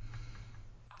tracking.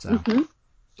 So. Mm-hmm.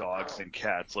 Dogs and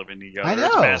cats living together. I know.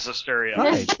 It's mass hysteria.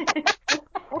 Right.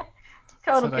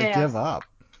 Total so I chaos. give up.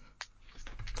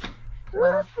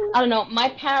 Well, I don't know. My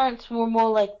parents were more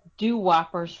like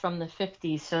doo-woppers from the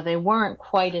 50s, so they weren't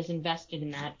quite as invested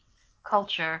in that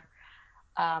culture.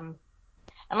 And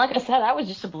like I said, I was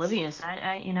just oblivious.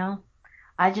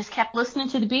 I just kept listening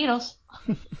to the Beatles.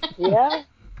 Yeah.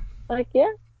 These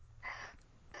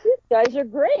guys are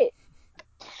great.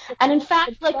 And in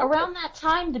fact, around that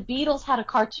time, the Beatles had a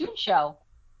cartoon show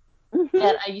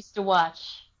that I used to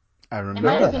watch. I It might remember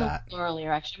have been that. a little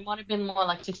earlier, actually. It might have been more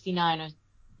like 69 or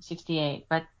 68,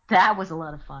 but that was a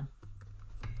lot of fun.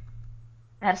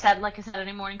 That's that like a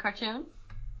Saturday morning cartoon?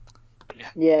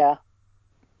 Yeah.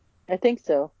 I think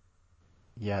so.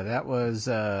 Yeah, that was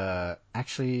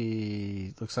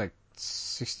actually looks like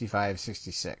 65,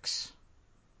 66.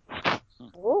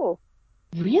 Oh.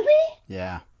 Really?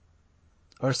 Yeah.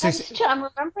 Or 60, I'm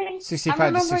remembering 65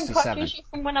 to cartoon 67. show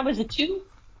from when I was a 2.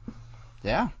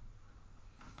 Yeah.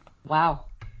 Wow.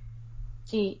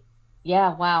 See,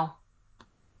 yeah, wow.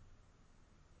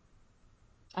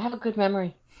 I have a good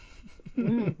memory.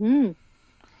 Mm-hmm.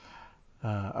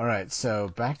 All right, so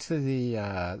back to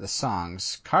the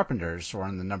songs. Carpenters were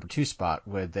on the number 2 spot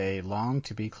with "They Long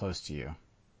to Be Close to You."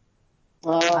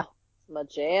 Oh, my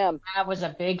jam. That was a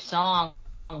big song.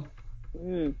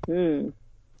 Mm-hmm.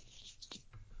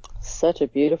 Such a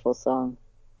beautiful song.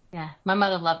 Yeah, my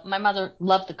mother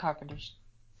loved the Carpenters.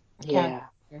 Yeah.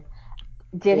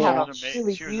 Did have a She really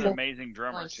was an beautiful amazing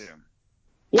drummer, voice. too.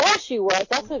 Yeah, she was.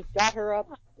 That's what got her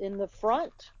up in the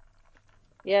front.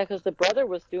 Yeah, because the brother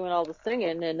was doing all the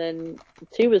singing, and then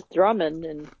she was drumming,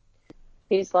 and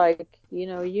he's like, you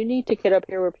need to get up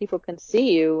here where people can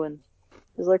see you, and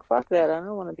he's like, fuck that, I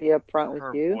don't want to be up front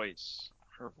with you.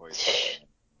 Her voice.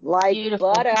 Like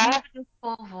Beautiful, butter.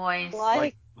 beautiful voice.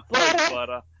 Like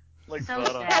butter. Like So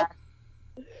butter. sad.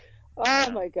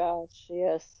 Oh my gosh,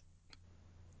 yes.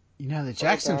 You know, the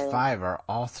Jackson darling. 5 are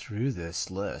all through this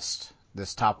list,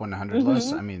 this top 100 Mm-hmm.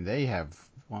 list. I mean, they have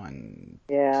 1,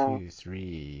 Yeah. 2,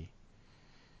 3,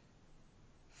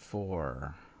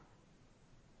 4,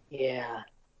 Yeah.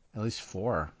 at least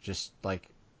 4, just like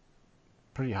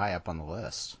pretty high up on the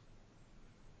list.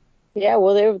 Yeah,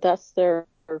 well, that's their,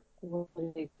 what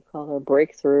do you call their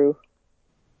breakthrough?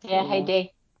 Yeah, Hey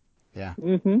Day. Yeah.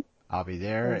 Mm-hmm. I'll Be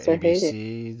There, That's their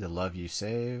heyday. ABC, The Love You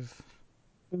Save,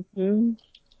 Mm-hmm.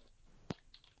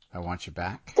 I Want You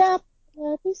Back. Stop,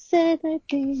 what you said might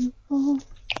be wrong.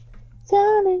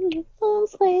 Darling, your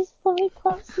phone's ways for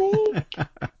across me.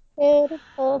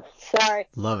 Beautiful. Sorry.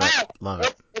 Love it. Love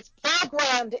it. It's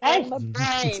programmed Hey. in my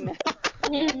brain.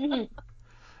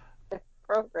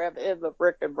 Programmed in my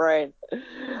frickin' brain.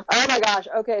 Oh my gosh.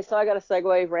 Okay, so I got a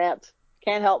segue rant.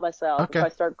 Can't help myself. Okay. If I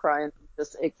start crying,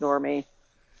 just ignore me.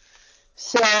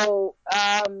 So,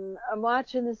 I'm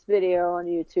watching this video on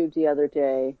YouTube the other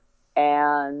day,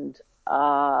 and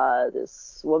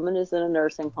this woman is in a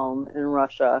nursing home in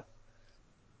Russia,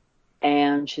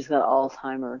 and she's got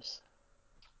Alzheimer's.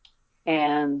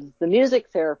 And the music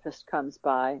therapist comes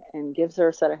by and gives her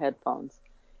a set of headphones,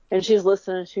 and she's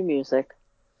listening to music,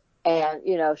 and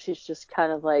she's just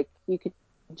kind of like, you could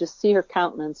just see her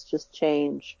countenance just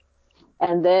change.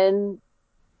 And then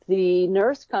the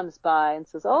nurse comes by and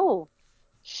says, "Oh,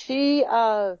 she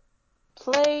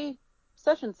play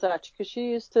such and such because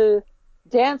she used to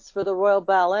dance for the Royal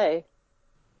Ballet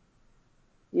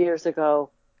years ago."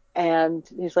 And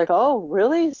he's like, "Oh,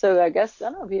 really?" So I guess, I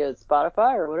don't know if he had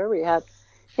Spotify or whatever he had.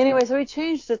 Anyway, so he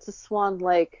changed it to Swan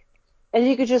Lake, and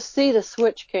you could just see the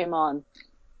switch came on.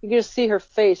 You could just see her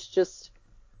face just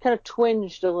kind of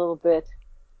twinged a little bit,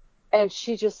 and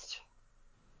she's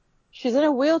in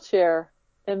a wheelchair,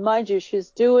 and mind you,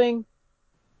 she's doing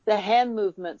the hand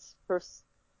movements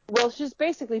she's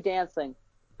basically dancing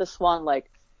the Swan Lake.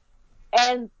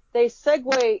 And they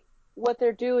segue, what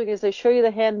they're doing is they show you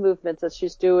the hand movements that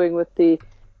she's doing with the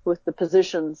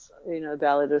positions,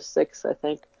 ballet, there's 6, I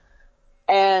think.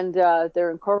 And they're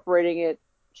incorporating it.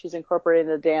 She's incorporating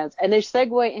the dance. And they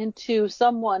segue into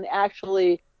someone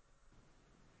actually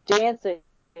dancing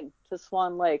to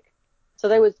Swan Lake. So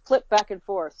they would flip back and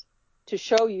forth to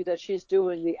show you that she's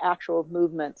doing the actual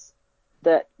movements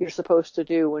that you're supposed to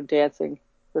do when dancing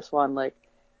for Swan Lake.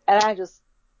 And I just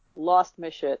lost my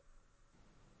shit.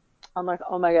 I'm like,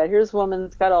 oh my God, here's a woman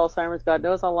that's got Alzheimer's. God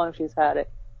knows how long she's had it.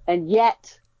 And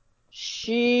yet,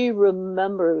 she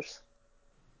remembers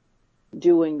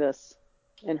doing this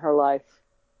in her life.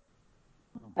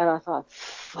 And I thought,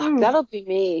 fuck, that'll be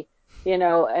me,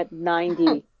 at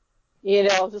 90,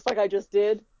 just like I just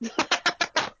did.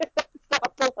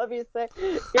 Stop the Love You Say.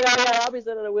 I'll be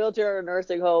sitting in a wheelchair in a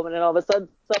nursing home, and then all of a sudden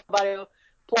somebody will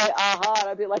play Aha, and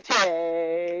I'd be like,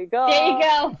 "Hey, go. There you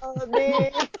go.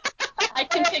 Me." I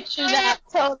can picture that.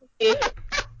 Totally.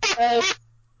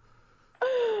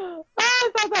 I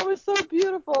thought that was so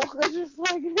beautiful. It's just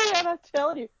like, man, I'm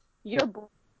telling you, your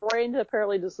brain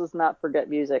apparently just does not forget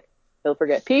music. It'll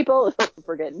forget people, it'll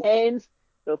forget names,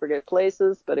 it'll forget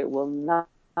places, but it will not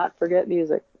forget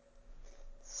music.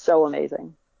 So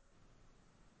amazing.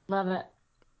 Love it.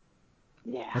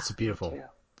 Yeah. That's a beautiful,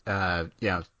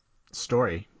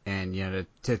 story, and to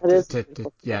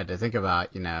think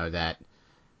about that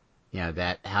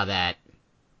how that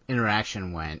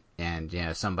interaction went,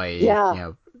 and somebody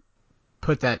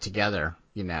put that together,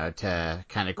 to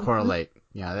kind of correlate.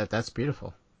 That's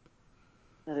beautiful.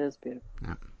 That is beautiful.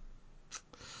 Yeah.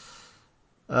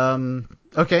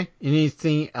 Okay.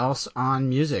 Anything else on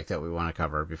music that we want to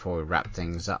cover before we wrap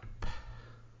things up?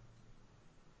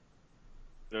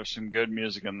 There's some good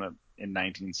music in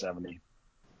 1970.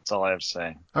 That's all I have to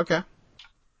say. Okay.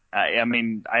 I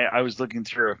mean, I was looking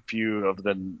through a few of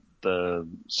the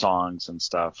songs and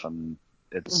stuff, and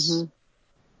it's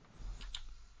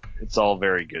all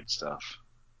very good stuff.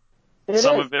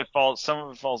 Some of it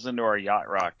falls into our yacht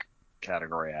rock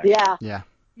category. Actually. Yeah.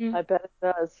 I bet it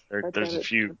does. There's a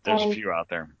few out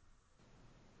there.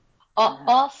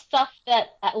 All stuff that,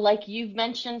 like you've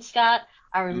mentioned, Scott,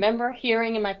 I remember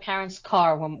hearing in my parents'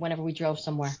 car whenever we drove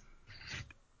somewhere.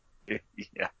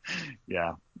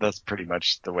 Yeah, that's pretty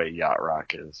much the way yacht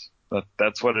rock is.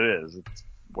 That's what it is. It's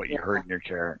what you heard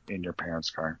in your parents'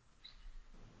 car.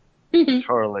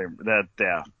 Totally.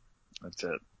 That's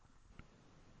it.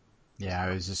 Yeah, I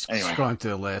was just scrolling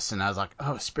through the list, and I was like,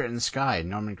 "Oh, Spirit in the Sky,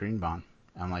 Norman Greenbaum."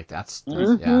 I'm like, "That's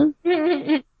yeah."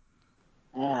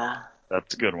 Yeah.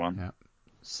 That's a good one. Yeah.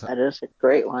 That is a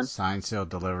great one. Signed, Sealed,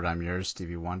 Delivered, I'm Yours,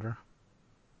 Stevie Wonder.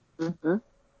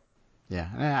 Yeah,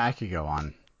 I could go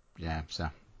on. Yeah, so.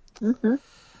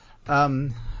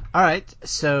 All right,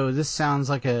 so this sounds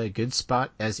like a good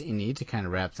spot as any to kind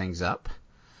of wrap things up.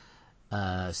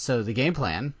 So the game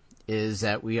plan is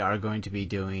that we are going to be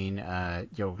doing, we're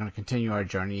going to continue our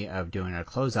journey of doing our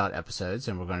closeout episodes,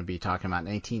 and we're going to be talking about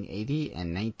 1980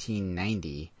 and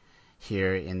 1990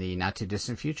 here in the not too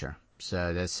distant future.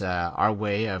 So that's our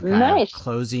way of kind of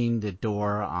closing the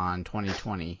door on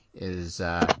 2020 is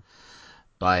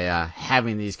by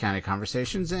having these kind of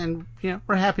conversations, and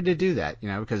we're happy to do that,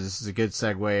 because this is a good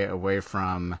segue away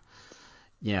from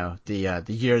the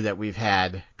year that we've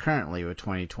had currently with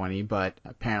 2020, but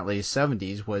apparently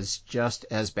 70s was just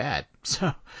as bad.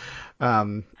 So,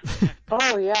 oh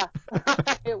yeah,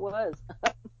 it was.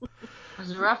 It was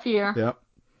a rough year. Yep.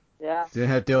 Yeah. Didn't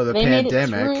have to deal with a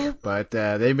pandemic, but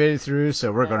they made it through,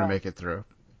 so we're going to make it through.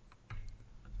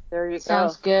 There you go.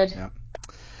 Sounds good. Yep.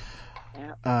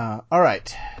 All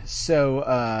right.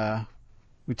 So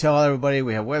we tell everybody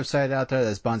we have a website out there.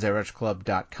 That's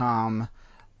bonsairetroclub.com.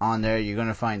 On there, you're going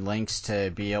to find links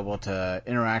to be able to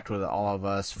interact with all of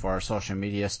us for our social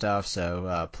media stuff.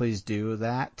 So please do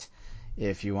that.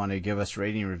 If you want to give us a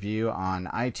rating review on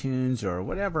iTunes or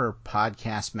whatever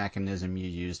podcast mechanism you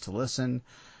use to listen,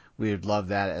 we would love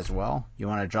that as well. You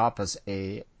want to drop us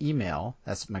a email.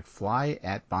 That's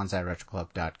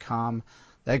mcfly@bonsairetroclub.com.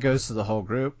 That goes to the whole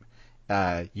group.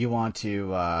 You want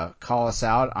to call us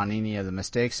out on any of the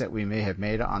mistakes that we may have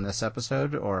made on this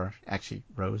episode, or actually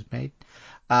Rose made,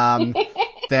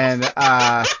 then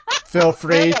feel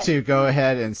free to go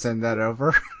ahead and send that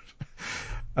over.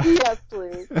 Yes,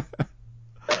 please.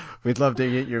 We'd love to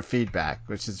get your feedback,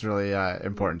 which is really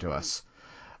important to us.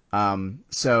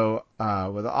 So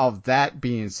with all of that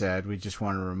being said, we just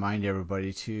want to remind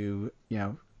everybody to,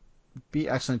 be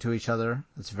excellent to each other.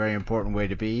 That's a very important way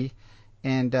to be.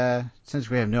 And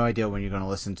since we have no idea when you're going to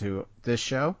listen to this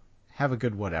show, have a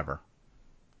good whatever.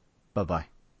 Bye-bye.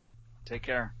 Take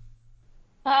care.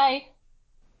 Bye.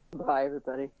 Bye,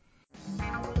 everybody.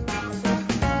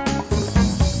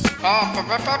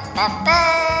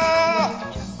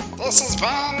 This has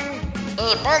been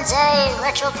a Bonsai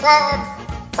Retro Club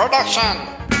production.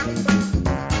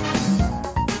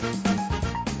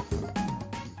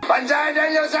 Bonsai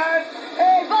Danielson!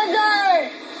 Hey, Bonsai!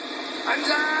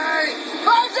 Bonsai!